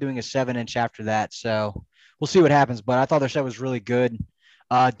talked about doing a 7-inch after that, so we'll see what happens. But I thought their set was really good.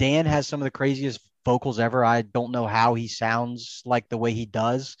 Dan has some of the craziest vocals ever. I don't know how he sounds like the way he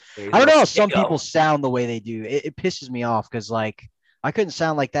does. I don't know how some people sound the way they do. It pisses me off because like I couldn't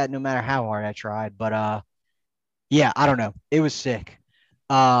sound like that no matter how hard I tried. But yeah, I don't know. It was sick.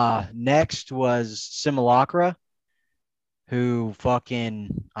 Next was Simulacra, who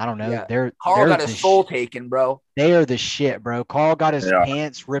fucking I don't know. Yeah. Carl got his soul taken, bro. They are the shit, bro. Carl got his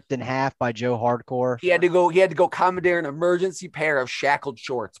pants ripped in half by Joe Hardcore. He had to go commandeer an emergency pair of shackled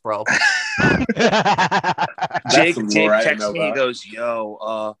shorts, bro. Jake texts me. He goes,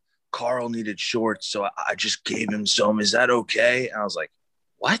 "Yo, Carl needed shorts, so I just gave him some. Is that okay?" And I was like,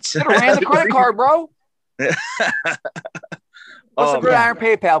 "What?" Should have ran the credit card, bro. What's the Gridiron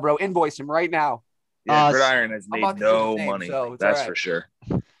PayPal, bro? Invoice him right now. Yeah, Gridiron has made no money. So that's for sure.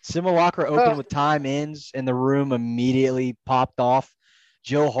 Simulacra opened with Time Ends, and the room immediately popped off.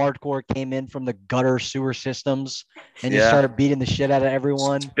 Joe Hardcore came in from the gutter sewer systems and just started beating the shit out of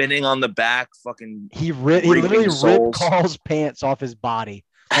everyone. Spinning on the back, fucking. He literally ripped Carl's pants off his body.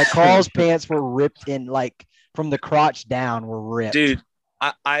 Like Carl's pants were ripped in, like from the crotch down, were ripped. Dude.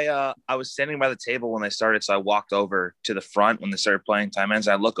 I was standing by the table when they started, so I walked over to the front when they started playing Time Ends.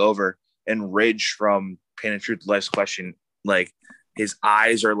 I look over, and Ridge from Pain and Truth Life's Question, like his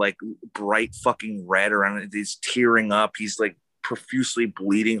eyes are like bright fucking red around it. He's tearing up. He's like profusely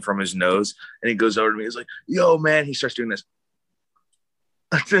bleeding from his nose, and he goes over to me. He's like, "Yo, man!" He starts doing this.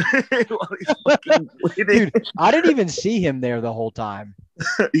 Dude, I didn't even see him there the whole time.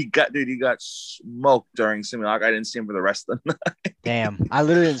 He got smoked during Simulacra. I didn't see him for the rest of the night. Damn, I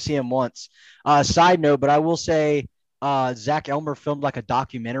literally didn't see him once. Side note, but I will say Zach Elmer filmed like a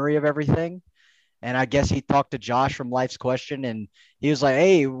documentary of everything, and I guess he talked to Josh from Life's Question, and he was like,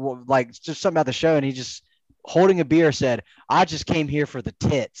 "Hey, like just something about the show," and he just holding a beer said, "I just came here for the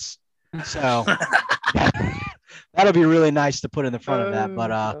tits." So that'll be really nice to put in the front of that.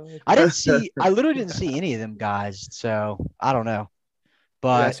 But I literally didn't see any of them guys, so I don't know.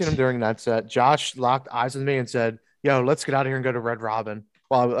 But I seen him during that set. Josh locked eyes with me and said, "Yo, let's get out of here and go to Red Robin."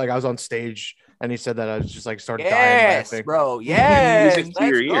 Well, I was on stage, and he said that I was just like started dying laughing. Bro. Yes, music to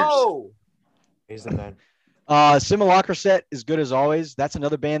your ears. He's the man. Simulacra set is good as always. That's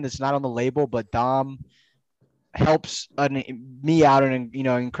another band that's not on the label, but Dom helps me out in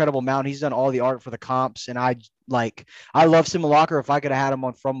incredible amount. He's done all the art for the comps, and I love Simulacra. If I could have had him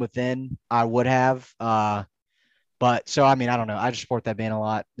on From Within, I would have. But so I mean, I don't know. I just support that band a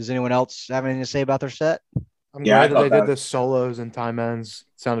lot. Does anyone else have anything to say about their set? I'm glad that they did the solos and Time Ends.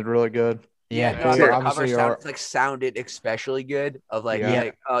 It sounded really good. Sounded especially good. Of like,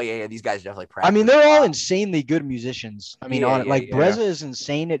 these guys definitely practice. I mean, they're all insanely good musicians. I mean, Breza is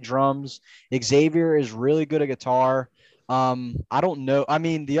insane at drums. Xavier is really good at guitar. I don't know. I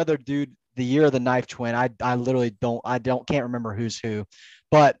mean, the other dude, the Year of the Knife Twin. I literally can't remember who's who,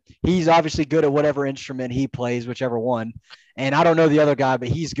 but he's obviously good at whatever instrument he plays, whichever one. And I don't know the other guy, but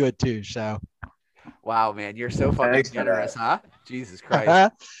he's good too. So. Wow, man, you're so fucking Thanks for generous, that. huh? Jesus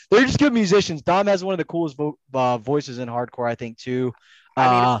Christ. They're just good musicians. Dom has one of the coolest voices in hardcore, I think, too. I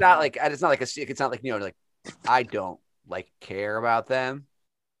mean, it's not like like I don't like care about them.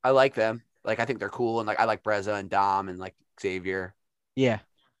 I like them. Like I think they're cool, and like I like Breza and Dom and like Xavier. Yeah.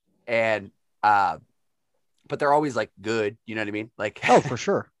 And but they're always like good, you know what I mean? Like oh, for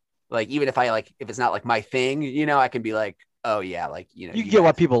sure. Like even if it's not like my thing, you know, I can be like, oh yeah, like you get guys,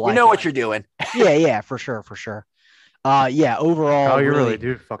 what people like. You know what you're doing. yeah, for sure. Yeah, overall. Oh, you really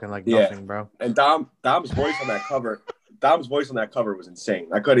do fucking like nothing, bro. And Dom's voice on that cover. Dom's voice on that cover was insane.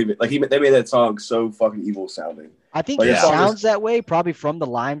 I couldn't even they made that song so fucking evil sounding. I think he sounds that way probably from the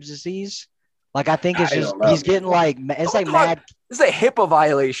Lyme disease. Like I think it's just he's getting like it's like mad. This is a HIPAA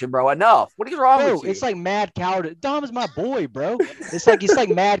violation, bro. Enough. What is wrong with you? It's like mad cow. Dom is my boy, bro. It's like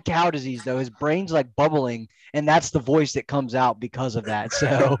mad cow disease though. His brain's like bubbling, and that's the voice that comes out because of that.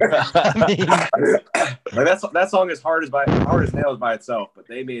 So I mean, that song is hard as nails by itself, but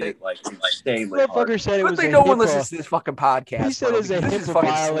they made it like insanely hard. Motherfucker said it was. No one listens to this fucking podcast. He said it's a HIPAA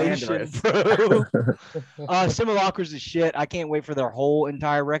violation, bro. Simulacras is shit. I can't wait for their whole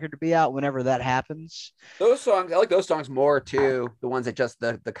entire record to be out whenever that happens. Those songs, I like those songs more too. The ones that just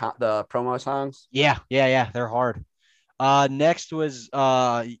the promo songs. Yeah, they're hard. Next was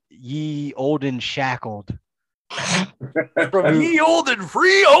Ye Olden Shackled. From Ye Olden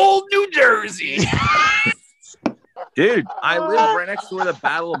Freehold, New Jersey. Dude, I live right next to where the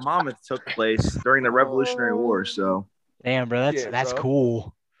Battle of Monmouth took place during the Revolutionary War. So, damn, bro, that's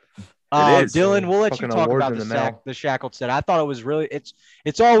cool. It is. Dylan, we'll let you talk about the Shackled set. I thought it was really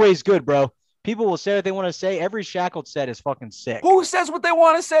it's always good, bro. People will say what they want to say. Every Shackled set is fucking sick. Who says what they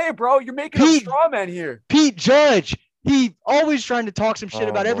want to say, bro? You're making a straw man here. Pete Judge. He always trying to talk some shit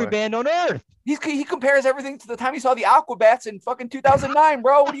about every band on earth. He compares everything to the time he saw the Aquabats in fucking 2009,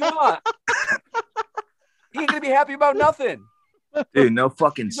 bro. What do you want? He ain't gonna be happy about nothing. Dude, no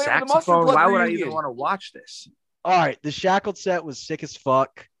fucking saxophone. Why would I even want to watch this? All right, the Shackled set was sick as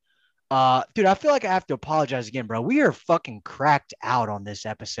fuck. Dude, I feel like I have to apologize again, bro. We are fucking cracked out on this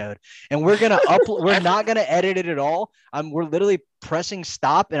episode, and we're gonna upload. We're not gonna edit it at all. We're literally pressing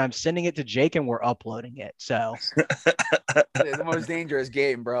stop, and I'm sending it to Jake, and we're uploading it. So, the most dangerous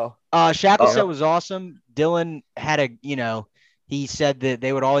game, bro. Shackled set was awesome. Dylan had he said that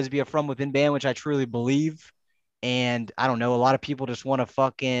they would always be a From Within band, which I truly believe. And I don't know, a lot of people just want to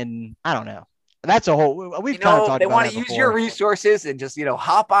fucking, I don't know. That's a whole. We've kind of talked about. They want to use your resources and just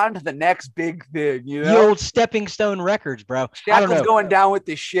hop on to the next big thing. The old Stepping Stone Records, bro. Shackle's going down with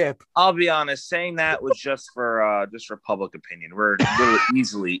the ship. I'll be honest, saying that was just for public opinion. We're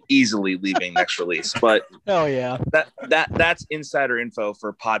easily leaving next release, but hell yeah, that's insider info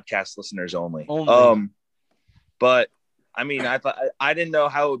for podcast listeners only. But I mean, I didn't know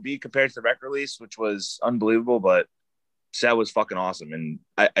how it would be compared to the record release, which was unbelievable, but set was fucking awesome. And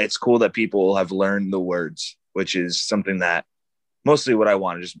it's cool that people have learned the words, which is something that mostly what I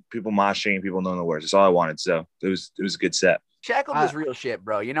wanted, just people moshing, people knowing the words. That's all I wanted. So it was a good set. Shackled was real shit,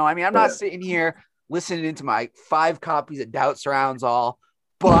 bro. I mean, I'm not sitting here listening into my 5 copies of Doubt Surrounds All,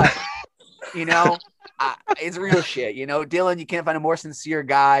 but it's real shit. Dylan, you can't find a more sincere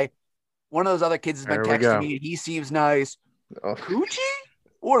guy. One of those other kids has been texting me. He seems nice. Gucci?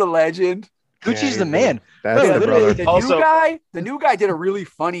 What a legend. Gucci's the man. That's the brother. The new guy did a really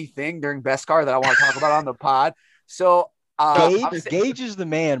funny thing during Beskar that I want to talk about on the pod. So Gage is the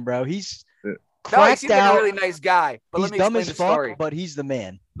man, bro. He's cracked out. Like a really nice guy. But he's let me dumb explain as the fuck, story. but he's the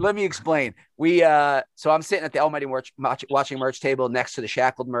man. Let me explain. So I'm sitting at the Almighty merch watching merch table next to the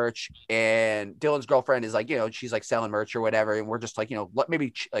Shackled merch, and Dylan's girlfriend is like, she's like selling merch or whatever, and we're just like,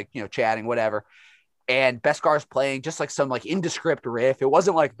 maybe chatting, whatever. And Beskar's playing just like some like indescript riff. It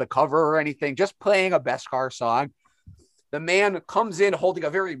wasn't like the cover or anything, just playing a Beskar song. The man comes in holding a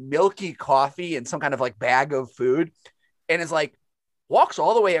very milky coffee and some kind of like bag of food, and is like, walks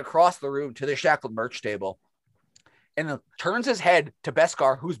all the way across the room to the Shackled merch table, and then turns his head to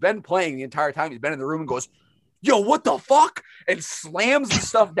Beskar, who's been playing the entire time he's been in the room, and goes, "Yo, what the fuck?" and slams the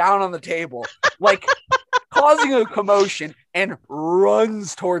stuff down on the table, like causing a commotion, and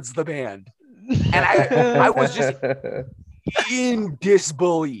runs towards the band. And I was just in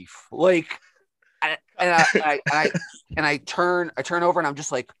disbelief, like, I turn over, and I'm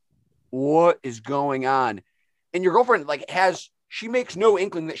just like, what is going on? And your girlfriend she makes no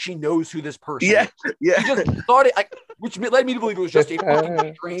inkling that she knows who this person is. Yeah. She just thought it, which led me to believe it was just a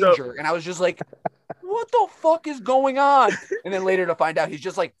fucking stranger. And I was just like, what the fuck is going on? And then later to find out he's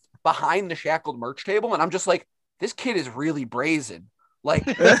just like behind the Shackled merch table, and I'm just like, this kid is really brazen. Like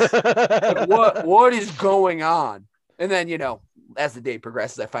what is going on? And then, you know, as the day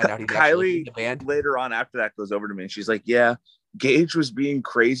progresses, I find out he's actually in the band. Later on after that goes over to me and she's like, yeah, Gage was being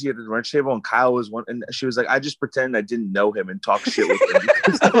crazy at the lunch table and Kyle was one. And she was like, I just pretended I didn't know him and talk shit with him.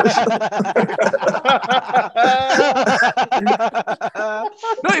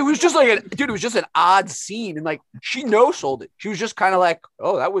 No, it was just like, dude, it was just an odd scene. And like, she no-sold it. She was just kind of like,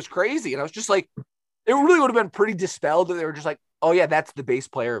 oh, that was crazy. And I was just like, it really would have been pretty dispelled that they were just like, oh yeah, that's the bass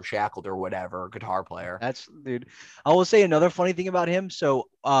player of Shackled or whatever, guitar player. That's dude. I will say another funny thing about him. So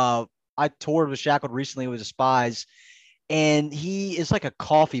I toured with Shackled recently with the Spies, and he is like a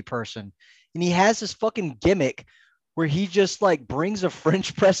coffee person, and he has this fucking gimmick where he just like brings a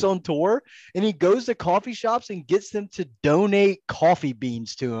French press on tour, and he goes to coffee shops and gets them to donate coffee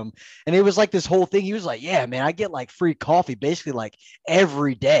beans to him. And it was like this whole thing. He was like, yeah, man, I get like free coffee basically like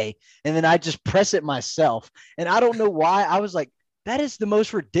every day. And then I just press it myself. And I don't know why. I was like, that is the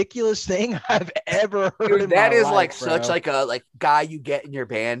most ridiculous thing I've ever heard. Dude, in that my is life, like bro. such like a like guy you get in your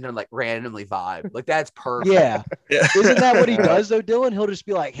band and like randomly vibe. Like that's perfect. Yeah. Yeah. Isn't that what he does though, Dylan? He'll just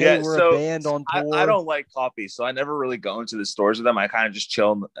be like, hey, Yeah, we're so a band on tour. I don't like coffee, so I never really go into the stores with them. I kind of just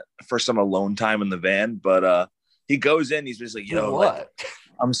chill for some alone time in the van. But he goes in, he's just like, yo, What? like,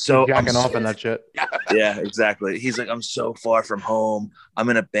 I'm so Jacking off in that shit. Yeah, exactly. He's like, I'm so far from home. I'm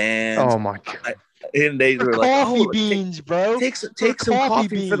in a band. Oh my god. And they were For like, coffee oh, beans, bro. take some coffee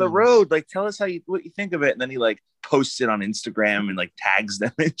coffee for the beans. road. Like, tell us what you think of it. And then he like posts it on Instagram and like tags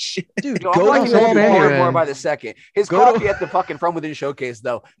them and shit. Dude, Yo, I'm go liking to him Walmart. more Walmart. and more by the second. His Go to- coffee at the fucking From Within showcase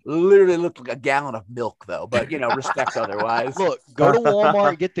though literally looked like a gallon of milk though. But you know, respect otherwise. Look, go to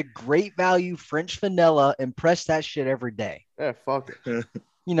Walmart, get the great value French vanilla, and press that shit every day. Yeah, fuck it.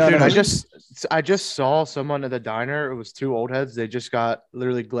 You know Dude, what I I mean? I just saw someone at the diner. It was two old heads. They just got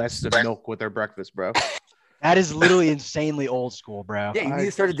literally glasses of milk with their breakfast, bro. That is literally insanely old school, bro. Yeah, you need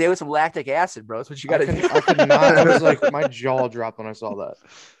to start a day with some lactic acid, bro. That's what you got to do. I could not. I was like, my jaw dropped when I saw that.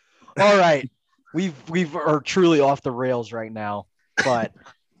 All right. We've are truly off the rails right now. But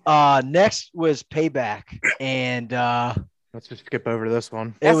next was Payback. And Let's just skip over this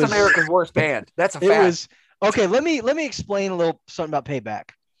one. That's it was America's worst band. That's a it fact. was okay. Let me explain a little something about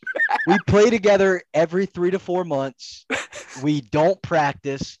Payback. We play together every 3 to 4 months. We don't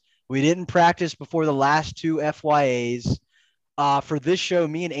practice. We didn't practice before the last 2 FYAs. For this show,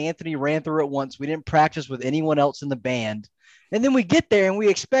 me and Anthony ran through it once. We didn't practice with anyone else in the band. And then we get there and we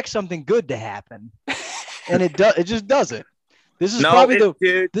expect something good to happen. And it just doesn't. This is probably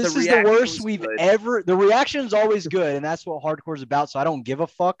this is the worst we've ever. The reaction is always good, and that's what hardcore is about. So I don't give a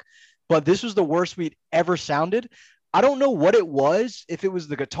fuck. But this was the worst we'd ever sounded. I don't know what it was, if it was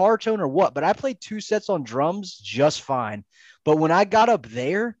the guitar tone or what, but I played 2 sets on drums just fine. But when I got up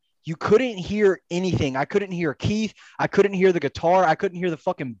there, you couldn't hear anything. I couldn't hear Keith. I couldn't hear the guitar. I couldn't hear the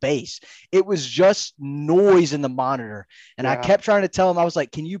fucking bass. It was just noise in the monitor. And I kept trying to tell him, I was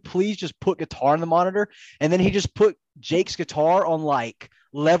like, can you please just put guitar in the monitor? And then he just put Jake's guitar on like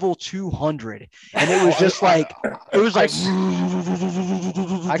level 200. And it was just like, it was like,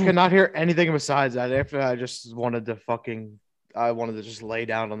 I could not hear anything besides that. After I just wanted to just lay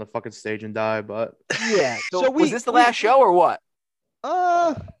down on the fucking stage and die. But yeah. So was this the last show or what?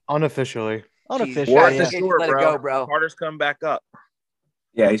 unofficially. Unofficially. We're at Yeah. the store, Let it go, bro. Carter's coming back up.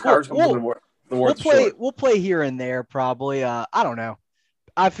 Yeah, he's We'll- coming to the We'll play here and there probably. I don't know.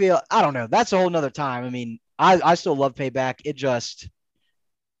 I don't know. That's a whole nother time. I mean, I still love Payback.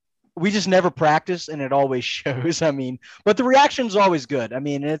 We just never practice and it always shows. I mean, but the reaction's always good. I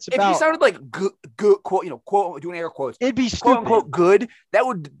mean, it's If about you sounded like good quote, quote, doing air quotes, it'd be quote stupid. unquote good, that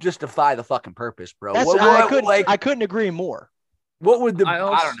would just defy the fucking purpose, bro. That's, I couldn't agree more. What would I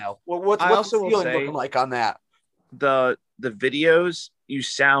don't know. What's also the will feeling say- looking like on that? The videos you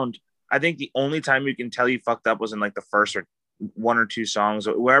sound. I think the only time you can tell you fucked up was in like the first or 1 or 2 songs,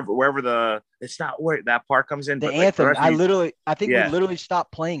 or wherever it's not where that part comes in. The but anthem, like the rest of I think Yeah. we literally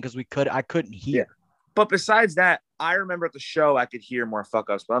stopped playing because I couldn't hear. Yeah. But besides that, I remember at the show I could hear more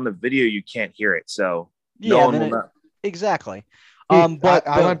fuck ups, but on the video you can't hear it. So no one will know. Exactly. But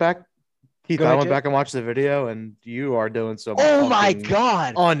I went back. Keith, Go ahead, I went Jake. back and watched the video, and you are doing some. Oh my fucking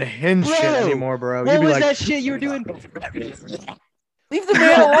god! unhinged shit Bro, anymore, bro. What You'd be was like, that shit you were doing? Leave the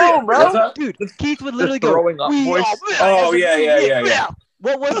man alone, bro. Dude, Keith would literally go. throwing up "We voice." are- Oh, yeah.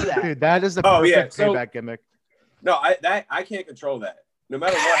 What was that? Dude, that is the Oh, yeah, perfect so- payback gimmick. No, I can't control that. No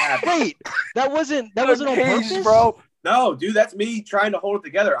matter what happens. Wait, that wasn't on Jeez, purpose, bro. No, dude, that's me trying to hold it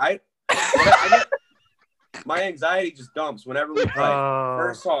together. My anxiety just dumps whenever we play.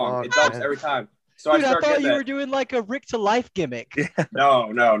 First song, it dumps every time. So Dude, I start thought getting you that. were doing like a Rick to Life gimmick.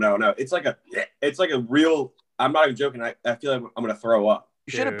 No. It's like a real. I'm not even joking. I feel like I'm gonna throw up.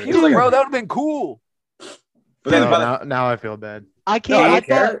 You should have Dude. puked, Like bro. a- That would have been cool. But then now I feel bad. I no, can't. I I don't thought.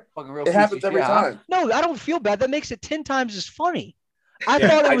 care. Fucking real It piece happens of every shit, huh? time. No, I don't feel bad. That makes it 10 times as funny. I Yeah,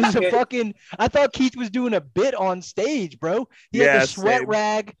 thought I it was just a can't- fucking. I thought Keith was doing a bit on stage, bro. He had Yeah, the sweat same.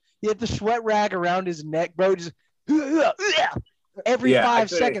 rag. He had the sweat rag around his neck, bro. Just every Yeah, I 5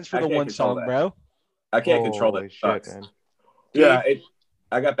 seconds for the can't one control song, that. bro. I can't control Holy it. shit, Sucks. man. Yeah,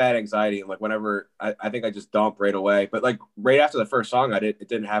 I got bad anxiety, and like whenever I think I just dump right away. But like right after the first song, it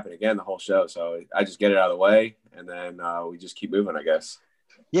didn't happen again the whole show. So I just get it out of the way, and then we just keep moving, I guess.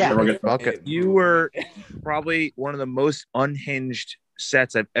 Yeah. Everyone gets Okay. You were probably one of the most unhinged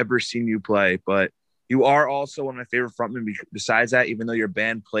sets I've ever seen you play, but you are also one of my favorite frontmen besides that, even though your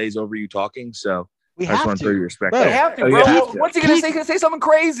band plays over you talking. So We I just have want to throw you to. respect. Bro, They there. have to, Oh, bro. yeah. What's he gonna say? He's gonna say something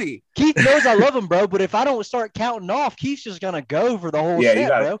crazy. Keith knows I love him, bro. But if I don't start counting off, Keith's just gonna go for the whole Yeah, set,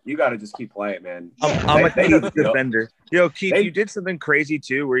 bro. you gotta just keep playing, man. I'm a They know Keith the deal. defender. Yo, Keith, They- you did something crazy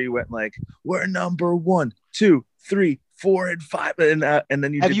too, where you went like, "We're number 1, 2, 3, 4, and 5," and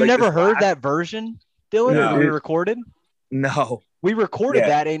then you Have did, you like, never this heard laugh. that version, Dylan? No. That we recorded. No. We recorded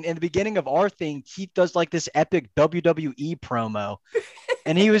Yeah. that in the beginning of our thing. Keith does like this epic WWE promo.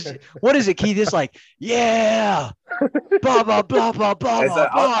 And he was, what is it, Keith? It's like, yeah, blah, blah, blah, blah, blah, It's, blah,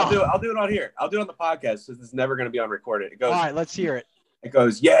 I'll do blah. it on here. I'll do it on the podcast since it's never gonna be on recorded. All right, let's hear it. It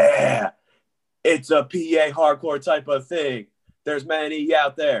goes, yeah, it's a PA hardcore type of thing. There's many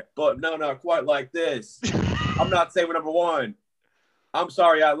out there, but no, not quite like this. I'm not saying we're number 1. I'm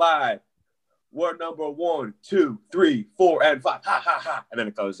sorry, I lied. We're number 1, 2, 3, 4, and 5. Ha ha ha! And then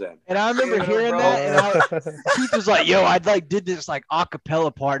it goes in. And I remember Yeah, hearing bro. that, and Keith was like, yo, I'd like did this like a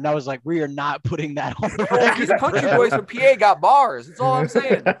cappella part. And I was like, we are not putting that on the Oh, these record. country bro. boys from PA got bars. That's all I'm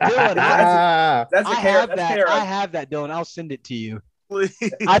saying. Dylan, Ah, That's I the have that's that. KRS. I have that, Dylan. I'll send it to you. Please.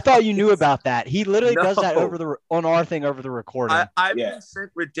 I thought you knew about that. He literally does that No. over the on our thing over the recording. I've Yeah. been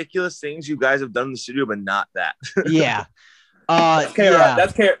sent ridiculous things you guys have done in the studio, but not that. Yeah. That's KRS. Yeah.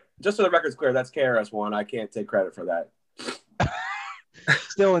 That's KRS. Just so the record's clear, that's KRS-One. I can't take credit for that.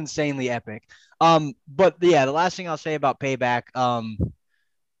 Still insanely epic. But yeah, the last thing I'll say about Payback,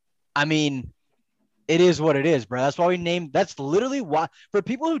 I mean, it is what it is, bro. That's why we named. That's literally why. For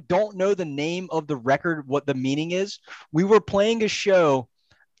people who don't know the name of the record, what the meaning is, we were playing a show,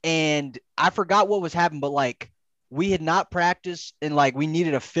 and I forgot what was happening, but like we had not practiced, and like we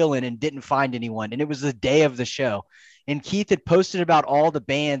needed a fill in and didn't find anyone, and it was the day of the show. And Keith had posted about all the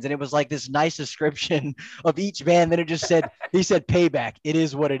bands, and it was like this nice description of each band. Then it just said, he said, Payback. It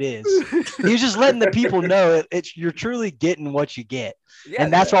is what it is. He was just letting the people know it's you're truly getting what you get. Yeah,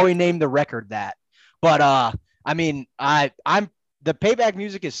 And that's why we named the record that. But I mean, I'm the Payback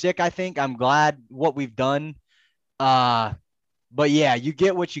music is sick, I think. I'm glad what we've done. But yeah, you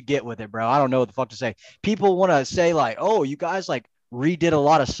get what you get with it, bro. I don't know what the fuck to say. People want to say like, oh, you guys like redid a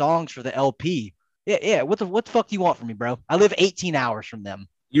lot of songs for the LP. Yeah. What the fuck do you want from me, bro? I live 18 hours from them.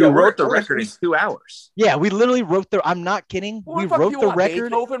 You Yeah, wrote the we're- record in 2 hours. Yeah, we literally wrote the. I'm not kidding. What We the fuck wrote you the want,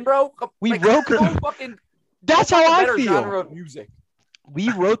 record. Beethoven, bro. We Like, wrote. go fucking. That's go how find a I better feel. genre of music. We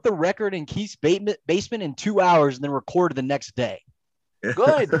wrote the record in Keith's basement in 2 hours and then recorded the next day.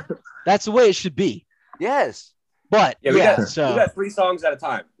 Good. That's the way it should be. Yes. But Yeah, yeah, we so got 3 songs at a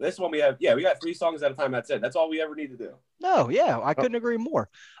time. This one we have, we got 3 songs at a time. That's it. That's all we ever need to do. no, yeah, I couldn't agree more.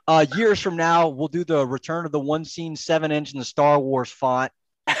 Years from now, we'll do the return of the one scene 7-inch in the Star Wars font,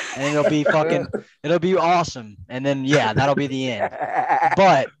 and it'll be fucking, it'll be awesome. And then yeah, that'll be the end.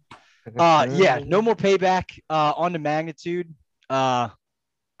 But yeah, no more Payback. On to Magnitude.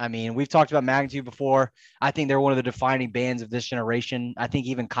 I mean, we've talked about Magnitude before. I think they're one of the defining bands of this generation. I think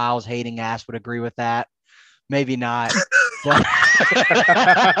even Kyle's hating ass would agree with that. Maybe not. But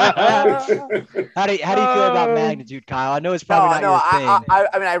how do you feel about Magnitude, Kyle? I know it's probably not no, your thing.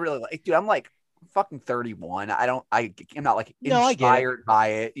 I mean, I really like, dude, I'm like fucking 31. I'm not like No, I get it. inspired by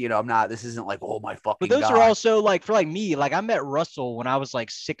it. You know, I'm not, this isn't like, oh my fucking But those God. are also like for like me, like I met Russell when I was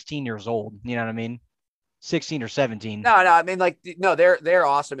like 16 years old. You know what I mean? 16 or 17. No, I mean, like, no, they're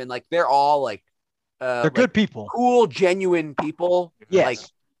awesome. And like, they're all like, They're like, good people. cool, genuine people. Yes. Like,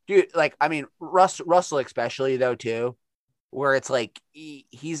 dude, like, I mean, Russell especially though, too, where it's like,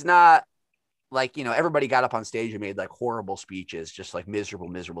 he's not like, you know, everybody got up on stage and made like horrible speeches, just like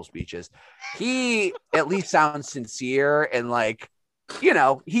miserable speeches. He at least sounds sincere and like, you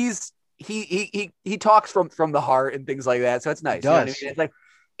know, he talks from the heart and things like that. So it's nice. He You know what I does. mean? It's like,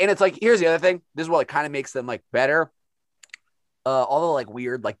 and it's like, here's the other thing. This is what kind of makes them like better. All the like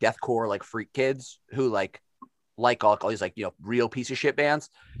weird, like deathcore, like freak kids who like all these like, you know, real piece of shit bands.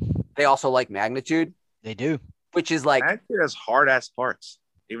 they also like Magnitude, They do. which is like, Magnitude has hard ass parts,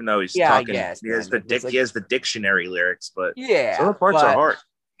 even though he's Yeah, I talking. guess, he has man. he has the dictionary lyrics, but yeah, some of the parts but are hard.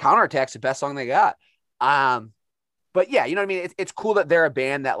 Counterattack's the best song they got. But yeah, you know what I mean? It's cool that they're a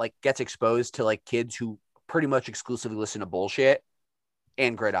band that like gets exposed to like kids who pretty much exclusively listen to Bullshit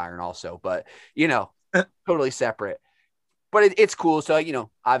and Gridiron also, but you know, totally separate. But it's cool. So, you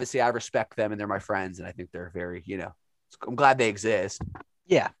know, obviously I respect them and they're my friends. And I think they're very, you know, I'm glad they exist.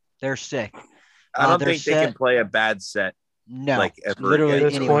 Yeah, they're sick. I don't their think they can play a bad set. No, like ever literally At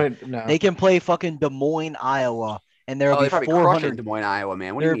this anywhere. point, no. They can play fucking Des Moines, Iowa, and there'll They be probably crushing 400. Des Moines, Iowa,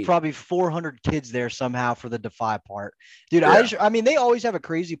 man. What do There you are mean? probably 400 kids there somehow for the Defy part, dude. Yeah. I mean, they always have a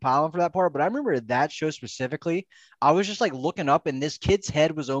crazy pile for that part, but I remember that show specifically. I was just like looking up, and this kid's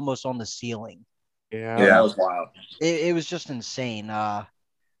head was almost on the ceiling. Yeah. Yeah, that was wild. It was just insane. I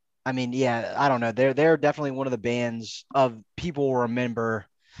mean, yeah, I don't know. They're definitely one of the bands of people will remember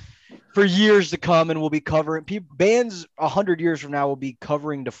for years to come, and we'll be covering bands 100 years from now will be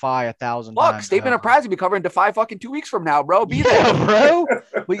covering Defy 1,000 Look, times. Statement of Pride will be covering Defy fucking 2 weeks from now, bro. Be there. Yeah,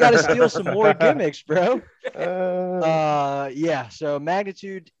 bro. We got to steal some more gimmicks, bro. Uh, Yeah. So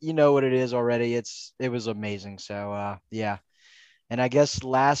Magnitude, you know what it is already. It was amazing. So yeah. And I guess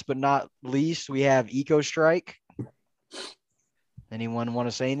last but not least, we have Eco Strike. Anyone want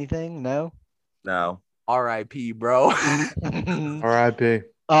to say anything? No. No. R.I.P., bro. R.I.P.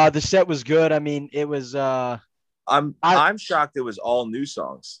 The set was good. I mean, it was. I'm shocked it was all new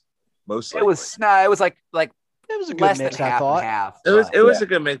songs. Mostly. It was like It was a good less mix. than I half thought. and half. It was a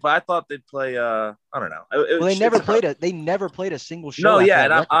good mix, but I thought they'd play I don't know. Well, they never played a single show. No, after yeah,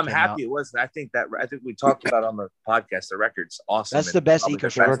 that and record I'm came happy out. it wasn't. I think we talked about on the podcast the record's awesome. That's and the best probably Eco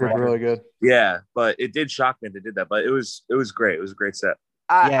the Strike best Record's record. really good. Yeah, but it did shock me that they did that. But it was great. It was a great set.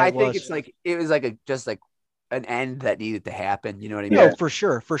 Yeah, I it think was. it's like it was like just like an end that needed to happen. You know what I mean? No, for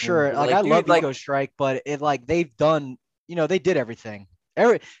sure. Mhm. Like Like, I dude, love like- Eco Strike, but it like they've done. They did everything.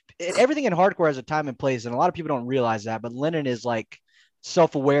 Everything in hardcore has a time and place, and a lot of people don't realize that. But Lennon is like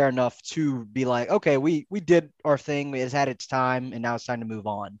self-aware enough to be like, okay, we did our thing. It's had its time, and now it's time to move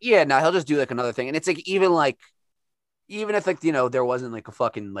on. Yeah, no, he'll just do like another thing, and it's like even if like there wasn't like a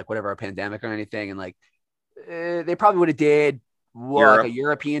fucking like whatever a pandemic or anything, and like they probably would have did like a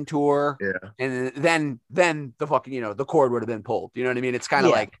European tour, Yeah. and then the fucking the cord would have been pulled. You know what I mean? It's kind of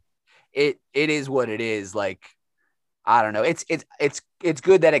Yeah. like it is what it is. Like I don't know. It's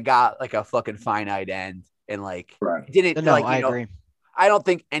good that it got like a fucking finite end and like Right. it didn't No, like I agree. I don't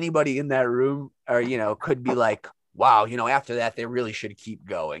think anybody in that room or could be like, wow, after that they really should keep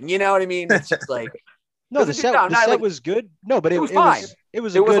going. You know what I mean? It's just like No, the Because set, no, the not set like- was good. No, but it was fine. it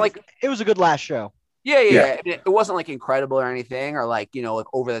was It was like it was a good last show. yeah. It wasn't like incredible or anything or like like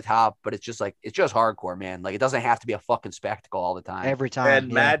over the top, but it's just hardcore, man. Like it doesn't have to be a fucking spectacle all the time. Every time.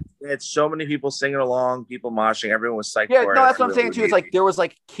 And yeah. had so many people singing along, people moshing, everyone was psyched Yeah, for it. no, that's what I'm saying Really too. It's like there was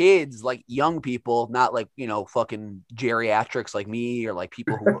like kids, like young people, not like fucking geriatrics like me or like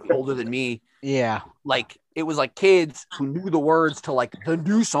people who were older than me. Yeah. Like it was like kids who knew the words to like the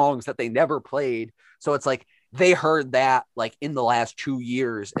new songs that they never played. So it's like they heard that like in the last 2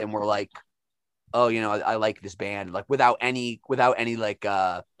 years and were like, oh, I like this band, like without any like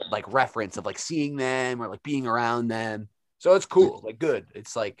reference of like seeing them or like being around them. So it's cool, like good.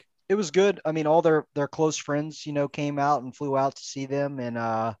 It's like It was good. I mean, all their close friends, came out and flew out to see them. And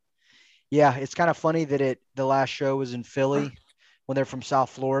yeah, it's kind of funny that the last show was in Philly when they're from South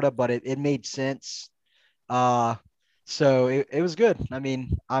Florida, but it made sense. So it was good. I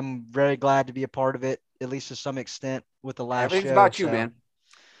mean, I'm very glad to be a part of it, at least to some extent, with the last everything's show. about you, So- man.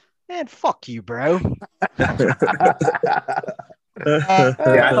 Man, fuck you, bro.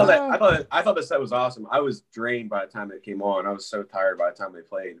 Yeah, I thought the set was awesome. I was drained by the time it came on. I was so tired by the time they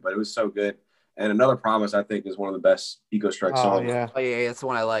played, but it was so good. And Another Promise, I think, is one of the best Eco Strike Oh songs. yeah. Oh yeah, that's the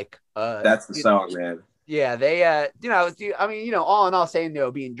one I like. That's the song, man. Yeah, they I mean, all in all,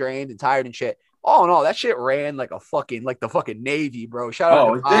 saying being drained and tired and shit. All in all, that shit ran like the fucking Navy, bro. Shout out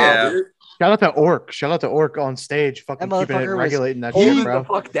Oh, to yeah. Bob. dude. Shout out to Orc. Shout out to Orc on stage, fucking That keeping it motherfucker was regulating that Holding shit, the bro.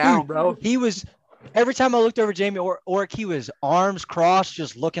 fuck down, bro. He was every time I looked over Jamie Ork, he was arms crossed,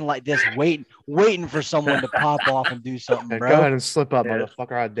 just looking like this, waiting for someone to pop off and do something, Yeah, bro. go ahead and slip up, Yeah.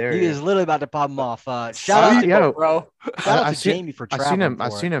 motherfucker. I dare He you. was literally about to pop him off. Shout out, Yo, bro. shout out I to seen- Jamie for I traveling. seen him. I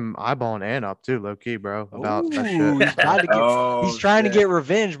for it. seen him eyeballing Ann up too, low key, bro. About that Ooh, shit. he's trying to get. Oh, He's trying to shit. get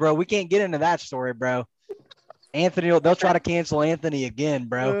revenge, bro. We can't get into that story, bro. Anthony, they'll try to cancel Anthony again,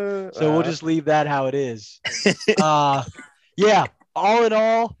 bro. So we'll just leave that how it is. Yeah. All in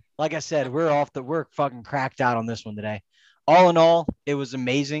all, like I said, we're fucking cracked out on this one today. All in all, it was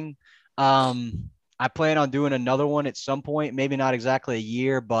amazing. I I plan on doing another one at some point, maybe not exactly a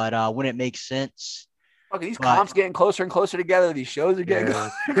year, but when it makes sense. Okay, these But- comps getting closer and closer together. These shows are getting Yeah.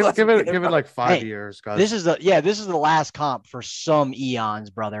 closer. Give it like 5 Hey, years, guys. This is the last comp for some eons,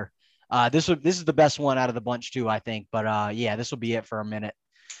 brother. This is the best one out of the bunch too, I think. But yeah, this will be it for a minute.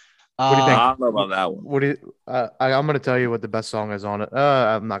 What do you think? I don't know about that one. What do you? I'm going to tell you what the best song is on it.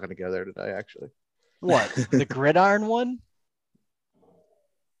 I'm not going to go there today. Actually, What, the gridiron one?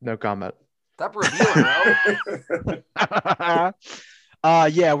 no comment. Stop revealing, bro.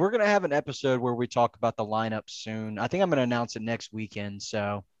 Yeah, we're gonna have an episode where we talk about the lineup soon. I think I'm gonna announce it next weekend,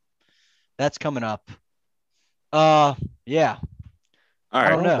 so that's coming up. Yeah, All I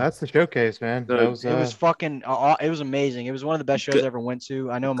don't right. know. That's the showcase, man. Good. That was, It was fucking. It was amazing. It was one of the best shows Good- I ever went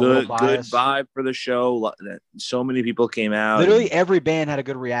to. I know I'm a little Good biased. vibe for the show. So many people came out. Literally every band had a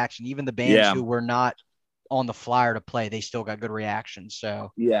good reaction. Even the bands Yeah. who were not on the flyer to play, they still got good reactions.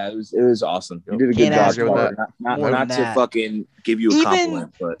 So Yeah, it was awesome. You did a good Can't job. ask for Carter. Not more than to that. fucking give you a Even-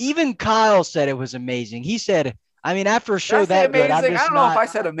 compliment, but even Kyle said it was amazing. He said, I mean, after a show Did I say that good, I'm amazing? just I don't know if not. I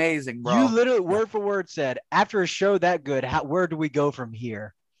said amazing, bro. You literally word for word said, after a show that good, where do we go from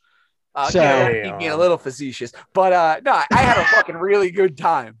here? So- Keep being a little facetious, but no, I had a fucking really good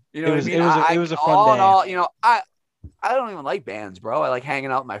time. You know, It what was- I mean? it was a fun all in day. all, you know, I don't even like bands, bro. I like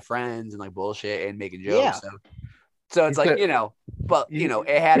hanging out with my friends and like bullshit and making jokes. Yeah. So it's You like, said- you know, but you know,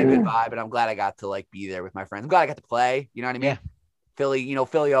 it had a good vibe, and I'm glad I got to like be there with my friends. I'm glad I got to play. You know what I mean? Yeah.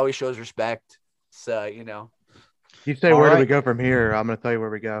 Philly always shows respect. So you know, You say All where do we right. go from here? I'm going to tell you where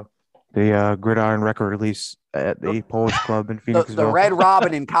we go. The Gridiron record release at the Polish Club in the Phoenixville. Red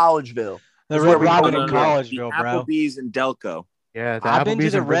Robin in Collegeville. The This is where Red we Robin go. in The Collegeville, bro. Applebee's and Delco. Yeah, the I've been to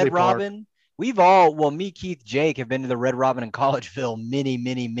Applebee's the in Ridley Red Park. Robin. We've all, well, me, Keith, Jake have been to the Red Robin in Collegeville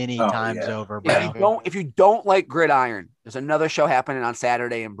many Oh, times yeah. over, If bro. you don't like Gridiron, there's another show happening on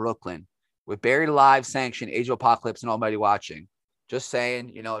Saturday in Brooklyn with Buried Alive, Sanction, Age of Apocalypse, and Almighty Watching. Just saying,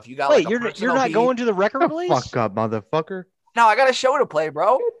 you know, if you got Wait, like a you're personal not beef- going to the record Shut the release? fuck up, motherfucker. No, I got a show to play,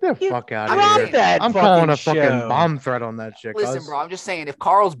 bro. Get the You fuck out drop of here. that I'm calling a fucking fucking show. bomb threat on that shit. Listen, cuz. bro, I'm just saying, if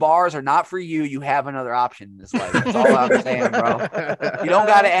Carl's bars are not for you, you have another option in this life. That's all I'm saying, bro. You don't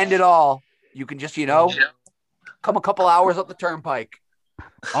got to end it all. You can just, you know, come a couple hours up the turnpike.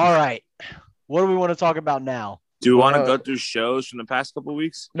 All right. What do we want to talk about now? Do you want to Well, go through shows from the past couple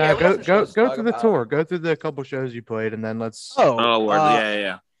weeks? No, Yeah, we have some go shows to go talk through the about. tour. Go through the couple shows you played, and then let's. Oh, word.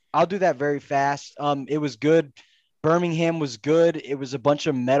 Yeah. I'll do that very fast. It was good. Birmingham was good. It was a bunch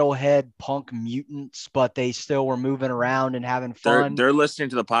of metalhead punk mutants, but they still were moving around and having fun. They're listening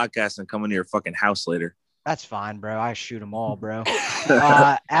to the podcast and coming to your fucking house later. That's fine, bro. I shoot them all, bro.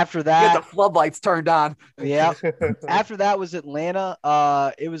 After Get that, the floodlights turned on. yeah. After that was Atlanta.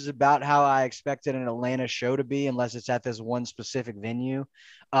 It was about how I expected an Atlanta show to be, unless it's at this one specific venue.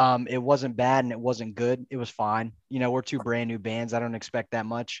 It wasn't bad and it wasn't good. It was fine. You know, we're two brand new bands. I don't expect that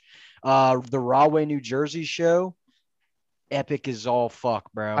much. The Rahway, New Jersey show, epic as all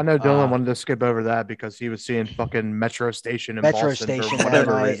fuck, bro. I know Dylan wanted to skip over that because he was seeing fucking Metro Station in Metro Boston Station for that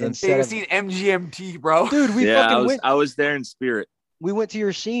whatever night reason. instead You of- seen MGMT, bro. Dude, we Yeah, fucking went. I was there in spirit. We went to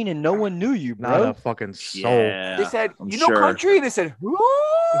your scene and no one knew you, Not bro. a fucking soul. Yeah. They said, I'm you know sure. country? They said, who?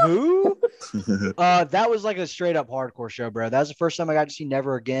 Who? That was like a straight up hardcore show, bro. That was the first time I got to see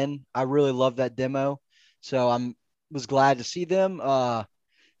Never Again. I really loved that demo, so was glad to see them.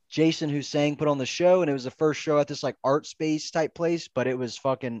 Jason, who sang, put on the show, and it was the first show at this like art space type place, but it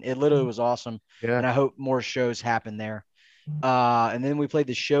literally was awesome, and Yeah. I hope more shows happen there. And then we played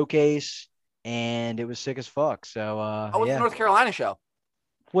the showcase, and it was sick as fuck. So I was yeah, the North Carolina show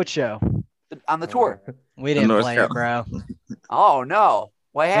what show? on the tour. We didn't North play it, bro. Oh, no.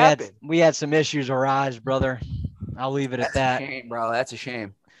 What happened? We had some issues arise, brother. I'll leave it at That's a that. shame, bro. That's a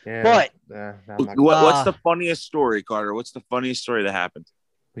shame. Yeah. But yeah, I'm not- What's the funniest story, Carter? What's the funniest story that happened?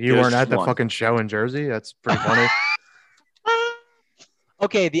 you There's weren't at the one. fucking show in Jersey? That's pretty funny.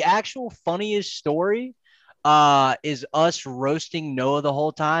 Okay, the actual funniest story is us roasting Noah the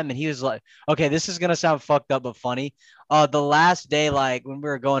whole time, and he was like, okay, this is gonna sound fucked up but funny. The last day, like when we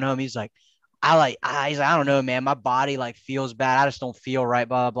were going home, he's like, he's like, I don't know, man, my body like feels bad, I just don't feel right,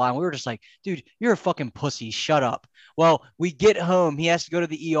 blah blah blah. And we were just like, dude, you're a fucking pussy, shut up. Well, we get home, he has to go to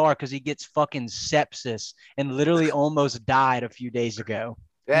the ER because he gets fucking sepsis and literally almost died a few days ago.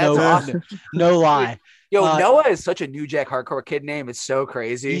 That's No, awesome. no lie. Yo, Uh, Noah is such a New Jack Hardcore kid name. It's so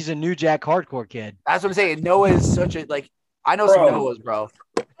crazy. He's a New Jack hardcore kid. That's what I'm saying. Noah is such a, like, I know some Bro. Noahs, bro.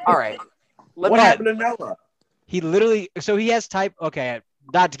 All right. Let What me happened to Noah? He literally, so he has type. Okay,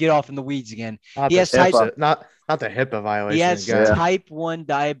 not to get off in the weeds again. Not He the has type- sepsis, not Not the HIPAA violation. He has guy. type 1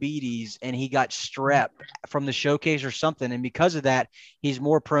 diabetes and he got strep from the showcase or something. And because of that, he's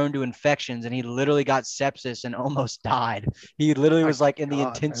more prone to infections. And he literally got sepsis and almost died. He literally was like in the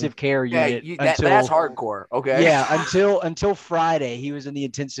intensive care unit. That's hardcore. Okay. Yeah. Until Friday, he was in the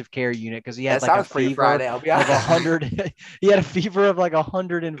intensive care unit because he had like a fever Friday, of 100. He had a fever of like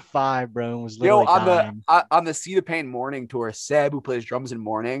 105, bro, and was literally dying. On the Seed of Pain Morning tour, Seb, who plays drums in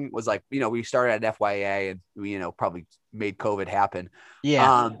Morning, was like, we started at FYA and we, probably made COVID happen.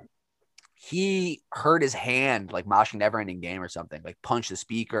 Yeah. He hurt his hand like moshing Neverending Game or something, like punched the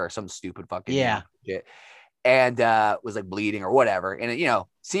speaker or some stupid fucking shit, and was like bleeding or whatever, and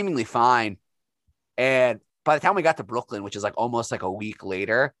seemingly fine. And by the time we got to Brooklyn, which is like almost like a week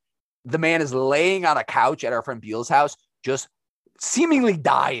later, the man is laying on a couch at our friend Beal's house, just seemingly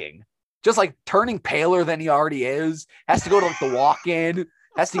dying, just like turning paler than he already is. Has to go to like the walk-in.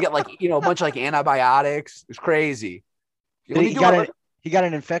 Has to get like, a bunch of like antibiotics. It's crazy. He got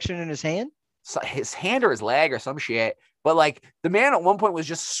an infection in his hand? His hand or his leg or some shit. But like the man at one point was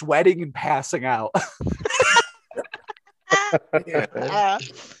just sweating and passing out.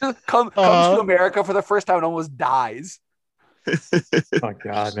 Comes to America for the first time and almost dies. Oh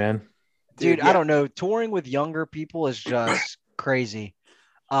God, man. Dude, I don't know. Touring with younger people is just crazy.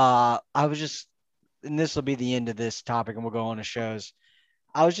 I was just, and this will be the end of this topic and we'll go on to shows.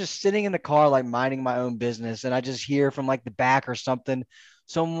 I was just sitting in the car, like minding my own business. And I just hear from like the back or something.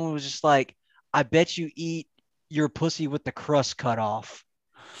 Someone was just like, I bet you eat your pussy with the crust cut off.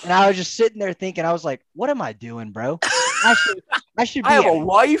 And I was just sitting there thinking, I was like, what am I doing, bro? I should be. I have a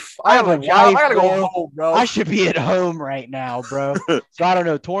wife. I have a job. I gotta go home, bro. I should be at home right now, bro. So I don't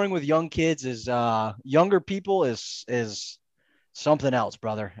know. Touring with young kids is younger people is something else,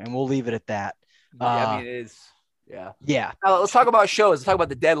 brother. And we'll leave it at that. It is. Yeah. Yeah. Now, let's talk about shows. Let's talk about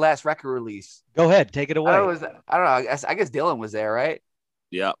the Dead Last record release. Go ahead. Take it away. I don't know. I guess Dylan was there, right?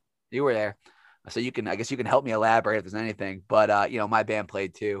 Yeah. You were there. So I guess you can help me elaborate if there's anything. But, my band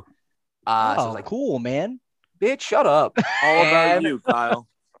played too. So I was like, cool, man. Bitch, shut up. All about you, Kyle.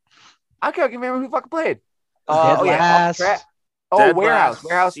 I can't remember who fucking played. Warehouse. Warehouse.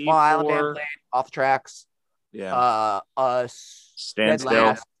 Warehouse, Small Island band played. Off the Tracks. Yeah. Us. Stand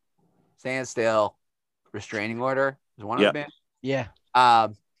Still. Restraining Order was one of the band. Yeah.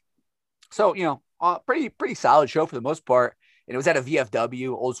 So pretty solid show for the most part, and it was at a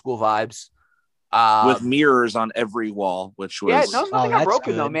VFW, old school vibes, with mirrors on every wall, which was nothing got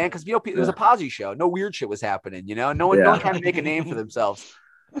broken though, man, because it was a Posy show. No weird shit was happening, no one trying to make a name for themselves.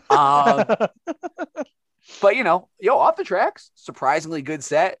 But Off the Tracks, surprisingly good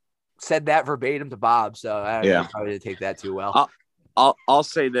set. Said that verbatim to Bob, so I don't know, probably didn't take that too well. I'll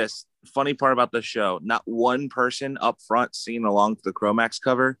say this. Funny part about the show, not one person up front singing along to the Chromax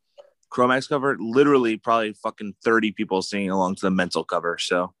cover. Literally probably fucking 30 people singing along to the Mental cover.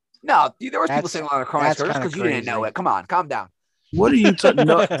 So no, there was people singing along the Chromax cover because you didn't know it. Come on, calm down. What are you talking?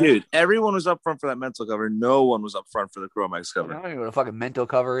 No, dude, everyone was up front for that Mental cover. No one was up front for the Chromax cover. I don't even know what a fucking Mental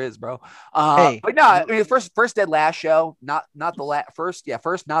cover is, bro. But no, I mean, first Dead Last show, not the last. First,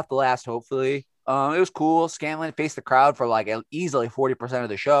 not the last. Hopefully. It was cool. Scanlon faced the crowd for like easily 40% of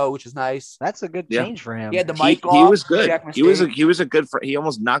the show, which is nice. That's a good change for him. He had the mic off. He was good. He was a good friend. He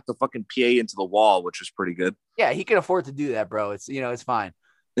almost knocked the fucking PA into the wall, which was pretty good. Yeah, he can afford to do that, bro. It's it's fine.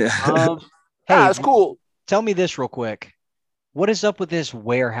 Yeah. Hey, it's cool. Tell me this real quick. What is up with this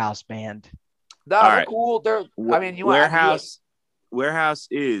Warehouse band? They're cool. Warehouse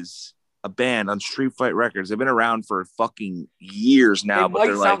is a band on Street Fight Records. They've been around for fucking years now. But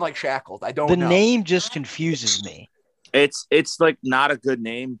they sound like Shackled. I don't know. The name just confuses me. It's like not a good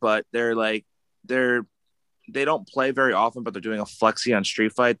name, but they don't play very often, but they're doing a flexi on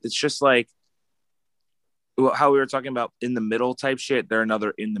Street Fight. It's just like how we were talking about in the middle type shit. They're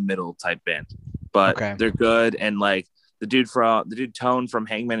another in the middle type band, but they're good. And like the dude Tone from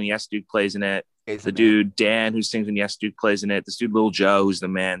Hangman and Yes Duke plays in it. Dude Dan who sings in Yes Duke plays in it. This dude Lil Joe who's the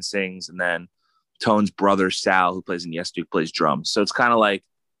man sings, and then Tone's brother Sal who plays in Yes Duke plays drums. So it's kind of like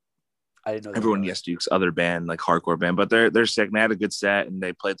I didn't know everyone in Yes Duke's other band, like hardcore band, but they're sick. And they had a good set and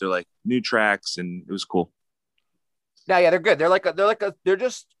they played their like new tracks and it was cool. Yeah, they're good. They're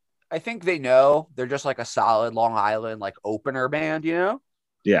just I think they know they're just like a solid Long Island like opener band, Yeah.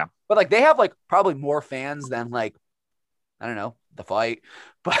 But like they have like probably more fans than like I don't know, The Fight,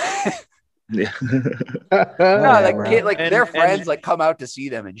 but yeah. Their friends like come out to see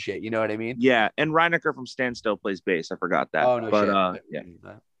them and shit. You know what I mean? Yeah. And Reinecker from Stand Still plays bass. I forgot that. Oh no, but shit. Yeah.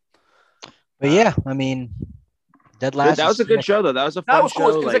 But yeah, I mean, Dead Last. That was a good show though. That was a fun that was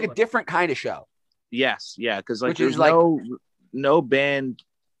cool. show. It was like a different kind of show. Yes, yeah, because like Which there's is like no band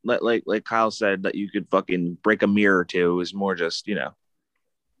like Kyle said, that you could fucking break a mirror or two. It was more just,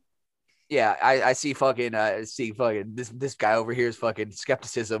 Yeah, I see fucking this guy over here is fucking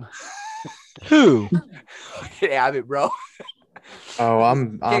skepticism. Who? Yeah, I mean, bro. Oh,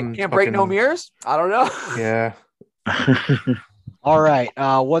 I'm Can't break no mirrors. I don't know. Yeah. All right.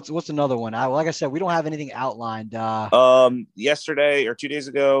 What's another one? Like I said, we don't have anything outlined. Yesterday or 2 days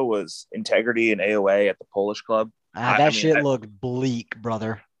ago was Integrity and AOA at the Polish Club. That shit looked bleak,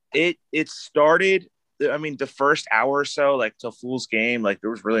 brother. It started. I mean, the first hour or so, like till Fool's Game, like there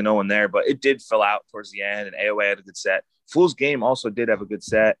was really no one there, but it did fill out towards the end, and AOA had a good set. Fool's Game also did have a good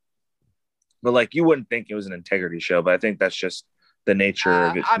set, but like you wouldn't think it was an Integrity show, but I think that's just the nature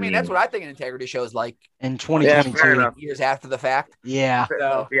of it. I mean, that's what I think an Integrity show is like in 2022, years after the fact. Yeah.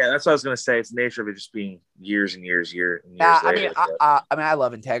 So, yeah, that's what I was gonna say. It's the nature of it just being years and years later. I mean, I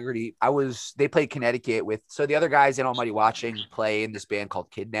love Integrity. They played Connecticut with, so the other guys in Almighty Watching play in this band called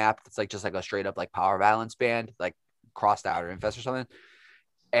Kidnapped. It's like just like a straight up like power violence band, like Crossed Out or Infest or something.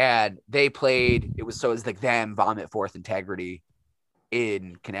 And they played, it was like them, Vomit Forth, Integrity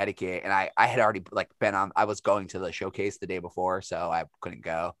in Connecticut, and I had already like been on. I was going to the showcase the day before, so I couldn't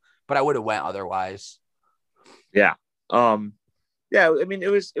go, but I would have went otherwise. Yeah. Yeah. I mean, it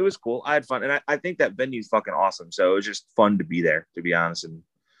was cool. I had fun, and I think that venue's fucking awesome. So it was just fun to be there, to be honest, and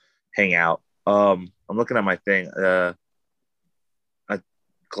hang out. I'm looking at my thing. A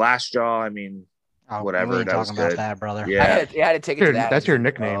Glassjaw. I mean, whatever. We ain't that was talking about good. that, brother. Yeah, I had a ticket to that. That's your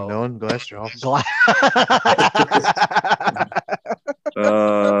nickname, Dylan. Glassjaw.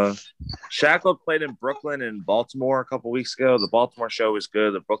 Shackle played in Brooklyn and Baltimore a couple weeks ago. The Baltimore show was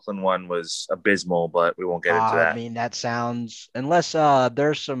good. The Brooklyn one was abysmal, but we won't get into that. I mean, that sounds, unless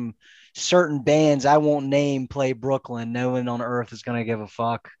there's some certain bands I won't name play Brooklyn, no one on earth is going to give a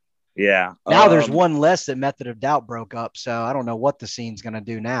fuck. Yeah. Now there's one less that Method of Doubt broke up, so I don't know what the scene's going to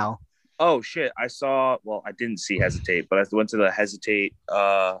do now. Oh, shit. I didn't see Hesitate, but I went to the Hesitate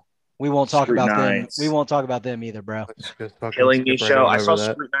we won't talk about them. Scrutinize. We won't talk about them either, bro. Killing Me show. I saw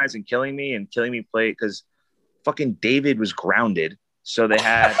Scrutinize and Killing Me, and Killing Me played because fucking David was grounded. So they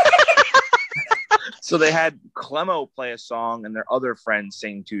had Clemo play a song and their other friends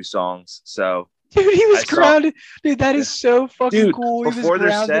sing 2 songs. So dude, he was grounded. Dude, that is so fucking cool. He was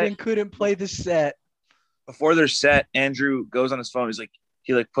grounded set, and couldn't play the set. Before their set, Andrew goes on his phone.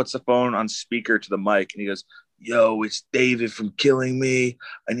 He puts the phone on speaker to the mic, and he goes, "Yo, it's David from Killing Me.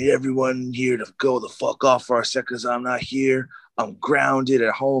 I need everyone here to go the fuck off for a sec because I'm not here. I'm grounded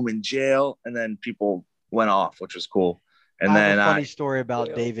at home in jail." And then people went off, which was cool. And then a funny story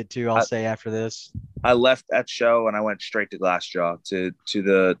about David too. I'll say after this. I left that show and I went straight to Glassjaw to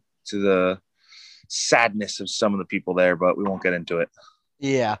the sadness of some of the people there, but we won't get into it.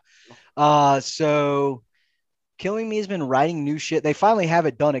 Yeah. So Killing Me has been writing new shit. They finally have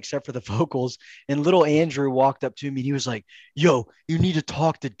it done except for the vocals. And little Andrew walked up to me and he was like, "Yo, you need to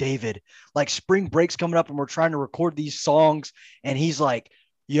talk to David. Like spring break's coming up and we're trying to record these songs." And he's like,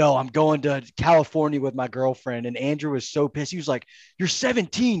 "Yo, I'm going to California with my girlfriend." And Andrew was so pissed. He was like, "You're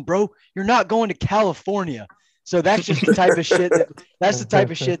 17, bro. You're not going to California." So that's just the type of shit that's the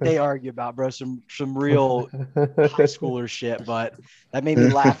type of shit they argue about, bro. Some real high schooler shit, but that made me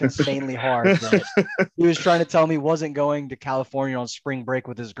laugh insanely hard. He was trying to tell me he wasn't going to California on spring break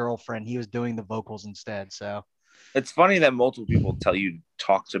with his girlfriend. He was doing the vocals instead. So it's funny that multiple people tell you to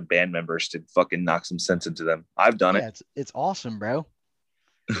talk to band members to fucking knock some sense into them. I've done it. It's awesome, bro.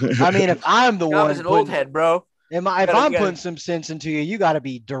 I mean, if I'm the one, an old head, bro. If I'm putting some sense into you, you got to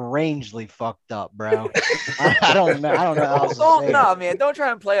be derangedly fucked up, bro. I don't know. No, man. Don't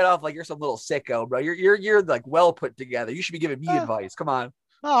try and play it off like you're some little sicko, bro. You're like well put together. You should be giving me advice. Come on.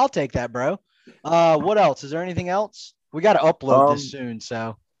 Oh, I'll take that, bro. What else? Is there anything else? We got to upload this soon.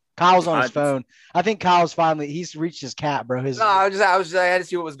 So Kyle's on his phone. I think Kyle's he's reached his cap, bro. I had to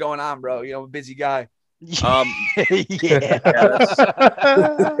see what was going on, bro. You know, I'm a busy guy. Yeah. I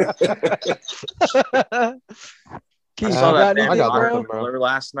saw that band Modern Color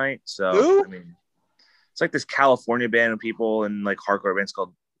last night. So I mean, it's like this California band of people and like hardcore bands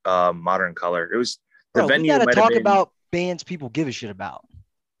called Modern Color. It was the venue. We gotta talk about bands people give a shit about.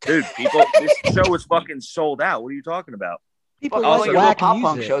 Dude, this show was fucking sold out. What are you talking about? People also pop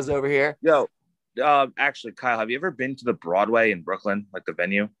punk shows over here. Yo, actually, Kyle, have you ever been to the Broadway in Brooklyn, like the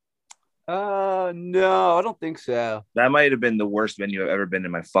venue? No, I don't think so. That might have been the worst venue I've ever been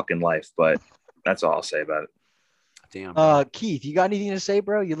in my fucking life, but that's all I'll say about it. Damn. Bro. Keith, you got anything to say,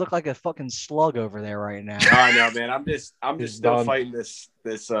 bro? You look like a fucking slug over there right now. I know, man. I'm just still fighting this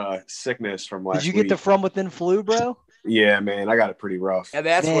sickness from last week. Did you get the from within flu, bro? Yeah, man. I got it pretty rough. And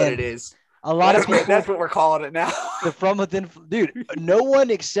that's what it is. A lot of people. That's what we're calling it now. The from within, dude. No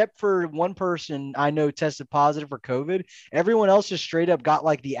one except for one person I know tested positive for COVID. Everyone else just straight up got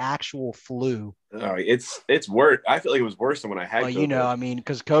like the actual flu. All right, it's worse. I feel like it was worse than when I had. Well, COVID. you know, I mean,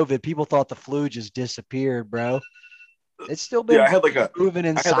 because COVID, people thought the flu just disappeared, bro. It's still been I had like a moving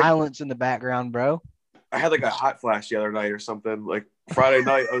in silence in the background, bro. I had like a hot flash the other night or something. Like Friday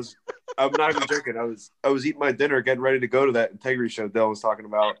night, I'm not even joking. I was eating my dinner, getting ready to go to that integrity show Dylan was talking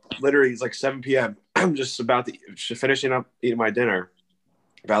about. Literally, it's like 7 p.m. I'm just about to finishing up eating my dinner,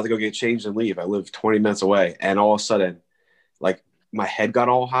 about to go get changed and leave. I live 20 minutes away, and all of a sudden, like my head got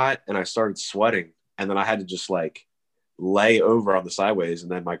all hot and I started sweating, and then I had to just like lay over on the sideways,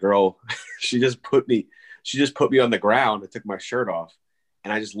 and then my girl, she just put me on the ground and took my shirt off.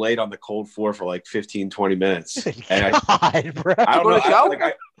 And I just laid on the cold floor for like 15, 20 minutes. And bro. I don't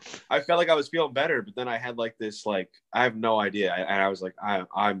know. I felt like I was feeling better, but then I had like this, like, I have no idea. And I was like,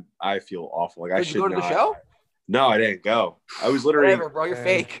 I feel awful. Like, I should go to the show? No, I didn't go. I was literally. Whatever, bro. You're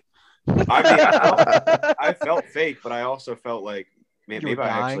fake. I mean, I felt fake, but I also felt like, man, maybe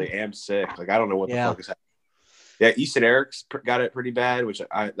I actually am sick. Like, I don't know what the fuck is happening. Yeah, Easton Eric's got it pretty bad, which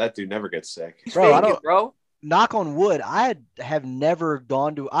that dude never gets sick. Bro. Knock on wood, I have never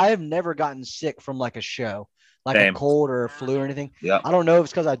gotten sick from like a show, like a cold or a flu or anything. Yeah. I don't know if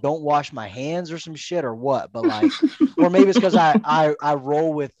it's because I don't wash my hands or some shit or what, but like, or maybe it's because I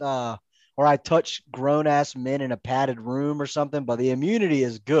roll with or I touch grown ass men in a padded room or something. But the immunity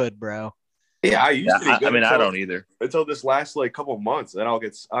is good, bro. Yeah, I used to be good. I mean, I don't either until this last like couple of months. Then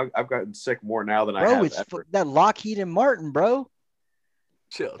I've gotten sick more now than I have. Bro, it's that Lockheed and Martin, bro.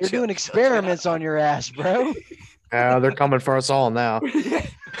 They're doing experiments on your ass, bro. Yeah, they're coming for us all now.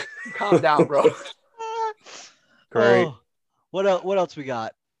 Calm down, bro. Great. Oh, what else we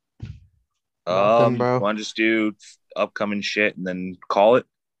got? Nothing, bro. Want to just do upcoming shit and then call it?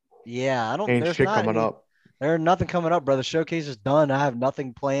 Yeah, I don't. Ain't shit coming up. There's nothing coming up, bro. The showcase is done. I have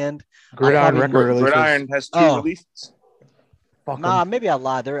nothing planned. Gridiron record releases. Gridiron has 2 releases. Nah, maybe I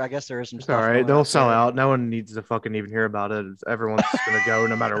lied. I guess there is some stuff. All right, they'll sell out. No one needs to fucking even hear about it. Everyone's gonna go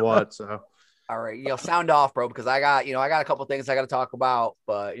no matter what. So, all right, sound off, bro, because I got a couple things I got to talk about,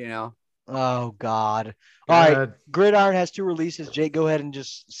 but Oh God! All right, Gridiron has 2 releases. Jake, go ahead and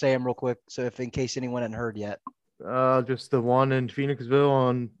just say them real quick, so if in case anyone hadn't heard yet. Just the one in Phoenixville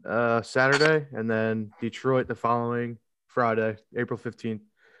on Saturday, and then Detroit the following Friday, April 15th.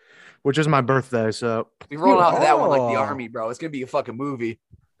 Which is my birthday, so we roll out to that one like the army, bro. It's gonna be a fucking movie.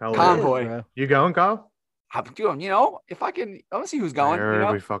 Convoy. Yeah, you going, Kyle? I'm doing. If I can, I want to see who's going.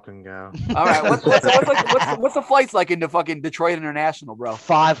 There we fucking go. All right, what's the flights like into fucking Detroit International, bro?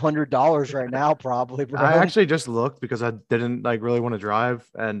 $500 right now, probably, bro. I actually just looked because I didn't like really want to drive,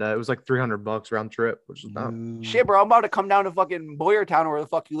 and it was like $300 round trip, which is not shit, bro. I'm about to come down to fucking Boyertown or where the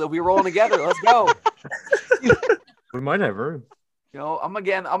fuck you live. We rolling together. Let's go. We might have room. I'm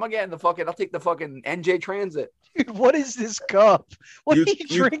again the fucking. I'll take the fucking NJ Transit. Dude, what is this cup? What are you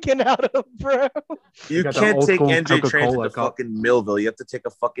drinking out of, bro? You can't take NJ Transit to fucking Millville. You have to take a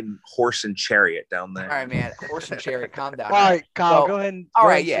fucking horse and chariot down there. All right, man. Horse and chariot. Calm down. All right, Kyle, go ahead. All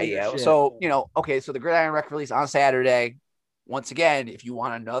right, yeah. So, okay. So the Gridiron record release on Saturday. Once again, if you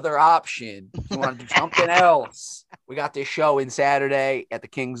want another option, if you want to do something else, we got this show in Saturday at the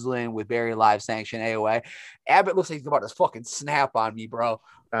Kingsland with Barry Live Sanction AOA. Abbott looks like he's about to fucking snap on me, bro.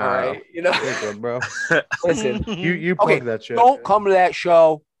 All right, good, bro. Listen, you plug that shit. Don't come to that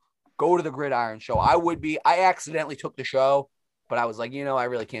show. Go to the Gridiron show. I accidentally took the show, but I was like, I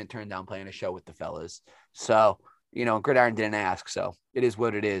really can't turn down playing a show with the fellas. So, Gridiron didn't ask, so it is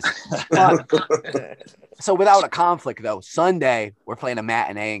what it is. So without a conflict, though, Sunday we're playing a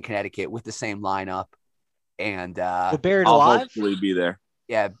matinee in Connecticut with the same lineup, and Buried I'll Alive. Hopefully be there.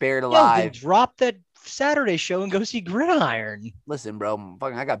 Yeah, Buried Alive. Then drop that Saturday show and go see Gridiron. Listen, bro,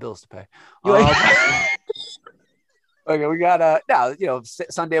 I got bills to pay. Okay, we got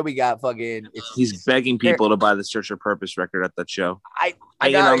Sunday we got fucking. He's begging people to buy the Search for Purpose record at that show.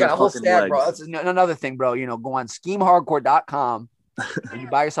 I got a whole stat, bro. That's another thing, bro. Go on schemehardcore.com and you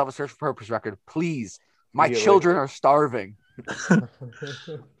buy yourself a Search for Purpose record, please. My children are starving.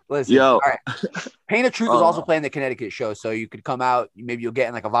 Listen, all right. Pain of Truth is also playing the Connecticut show, so you could come out. Maybe you'll get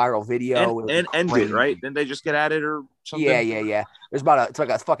in like a viral video. And end it, right? Didn't they just get added or something? Yeah. There's it's like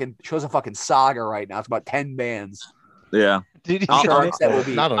a fucking show's a fucking saga right now. It's about 10 bands. Yeah. Did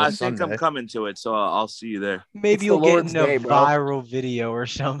I think I'm coming to it, so I'll see you there. Maybe you'll get in a viral video or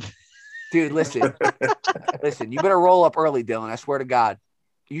something. Dude, listen. You better roll up early, Dylan. I swear to God.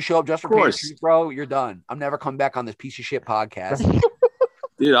 You show up just for Pain of Truth, bro, you're done. I'm never coming back on this piece of shit podcast.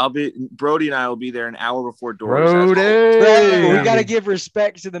 Dude, Brody and I will be there an hour before doors. Bro, we gotta give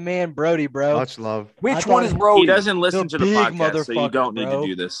respect to the man, Brody, bro. Much love. Which one is Brody? He doesn't listen The to the big podcast, so you don't need bro. to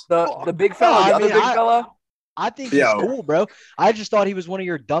do this. The big fella, the other big fella. I think he's cool, bro. I just thought he was one of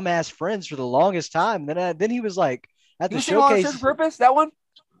your dumbass friends for the longest time. Then he was like at the showcase. Search for Purpose, that one?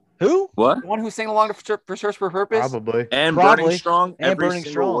 Who? The one who sang along for Search for Purpose? Probably. And Probably. Burning Strong. And Every Burning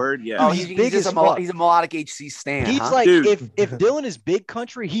single Strong. word. Yeah. Oh, He's he's big just as a fuck. he's a melodic HC stan. He's huh? like Dude. if Dylan is big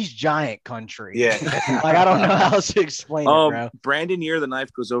country, he's giant country. Yeah. Like I don't know how else to explain it, bro. Brandon Year the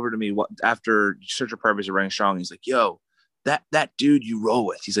Knife goes over to me after Search for Purpose and Burning Strong. He's like, "Yo, that dude you roll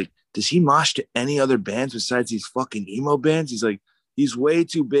with." He's like, "Does he mosh to any other bands besides these fucking emo bands?" He's like, "He's way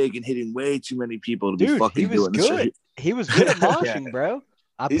too big and hitting way too many people to be fucking he was doing this." good. He was good at moshing, bro.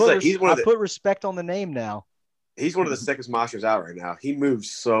 I put respect on the name now. He's one of the sickest moshers out right now. He moves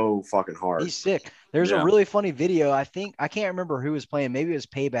so fucking hard. He's sick. There's a really funny video. I can't remember who was playing. Maybe it was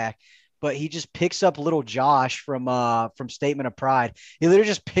Payback, but he just picks up little Josh from Statement of Pride. He literally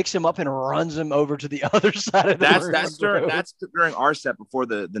just picks him up and runs him over to the other side of the room. That's during our set before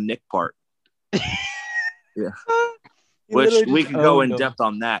the Nick part. Yeah. He Which literally we just can go owned in him. depth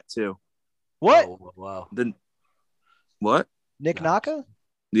on that too. What? Oh, wow. What? Nick Naka?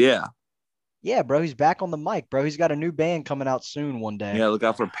 Yeah. Yeah, bro. He's back on the mic, bro. He's got a new band coming out soon one day. Yeah, look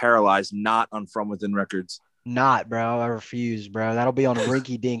out for Paralyzed, not on From Within Records. Not, bro. I refuse, bro. That'll be on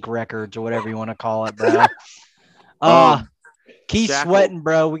Rinky Dink Records or whatever you want to call it, bro. Keith Shackle. sweating,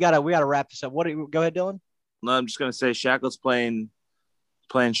 bro. We gotta wrap this up. Go ahead, Dylan? No, I'm just gonna say Shackle's playing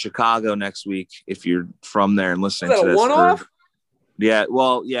Chicago next week if you're from there and listening to this. One-off? Yeah,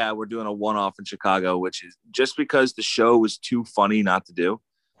 well, yeah, we're doing a one-off in Chicago, which is just because the show was too funny not to do.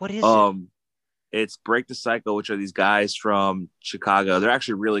 What is it? It's Break the Cycle, which are these guys from Chicago. They're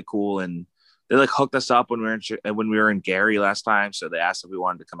actually really cool, and they like hooked us up when we were in Gary last time. So they asked if we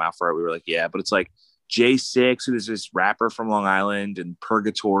wanted to come out for it. We were like, yeah, but it's like J6, who is this rapper from Long Island, and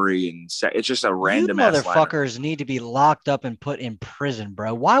Purgatory, and it's just a random you ass motherfuckers need to be locked up and put in prison,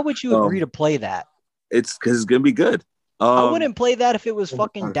 bro. Why would you agree to play that? It's because it's gonna be good. I wouldn't play that if it was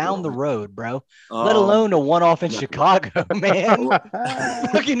fucking down the road, bro. Let alone a one-off in Chicago, man.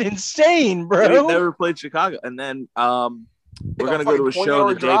 Fucking insane, bro. We've never played Chicago, and then we're gonna go to a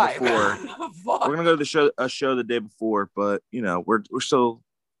show the day before. We're gonna go to a show the day before, but you know we're still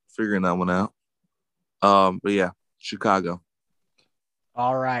figuring that one out. But yeah, Chicago.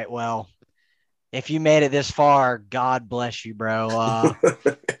 All right, well, if you made it this far, God bless you, bro.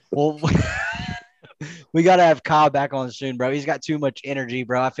 Well. We got to have Kyle back on soon, bro. He's got too much energy,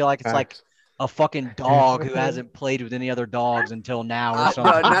 bro. I feel like it's like a fucking dog who hasn't played with any other dogs until now or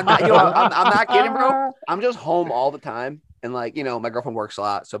something. I'm not kidding, bro. I'm just home all the time. And like, you know, my girlfriend works a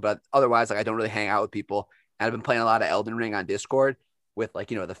lot. So, but otherwise, like I don't really hang out with people. And I've been playing a lot of Elden Ring on Discord with like,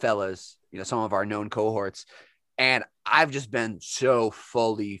 you know, the fellas, you know, some of our known cohorts. And I've just been so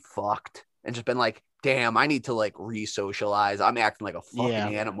fully fucked and just been like, damn, I need to like re-socialize. I'm acting like a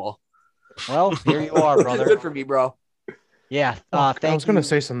fucking animal. Well, here you are, brother. Good for me, bro. Yeah. I was going to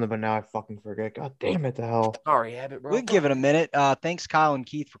say something, but now I fucking forget. God damn it, the hell. Sorry, Abbott, bro. We'll give it a minute. Thanks, Kyle and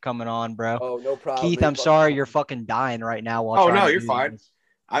Keith, for coming on, bro. Oh, no problem. Keith, I'm sorry you're fucking dying right now. Oh, no, you're fine.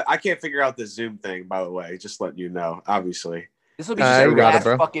 I can't figure out the Zoom thing, by the way. Just letting you know, obviously. This will be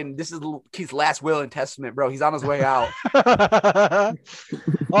this is Keith's last will and testament, bro. He's on his way out.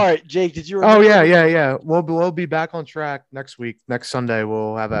 All right, Jake, did you remember? Oh, yeah. We'll be back on track next week. Next Sunday,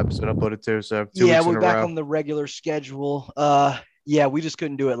 we'll have an episode uploaded too. So 2 weeks we're in a back row. on the regular schedule. Yeah, we just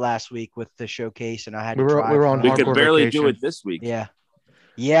couldn't do it last week with the showcase, and I had to we were on. We could hardcore barely vacation. do it this week. Yeah.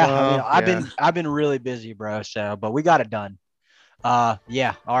 I've been really busy, bro. So, but we got it done.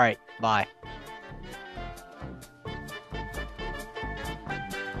 Yeah. All right. Bye.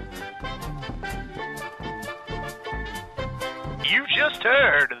 You just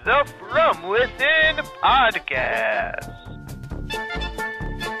heard the From Within podcast.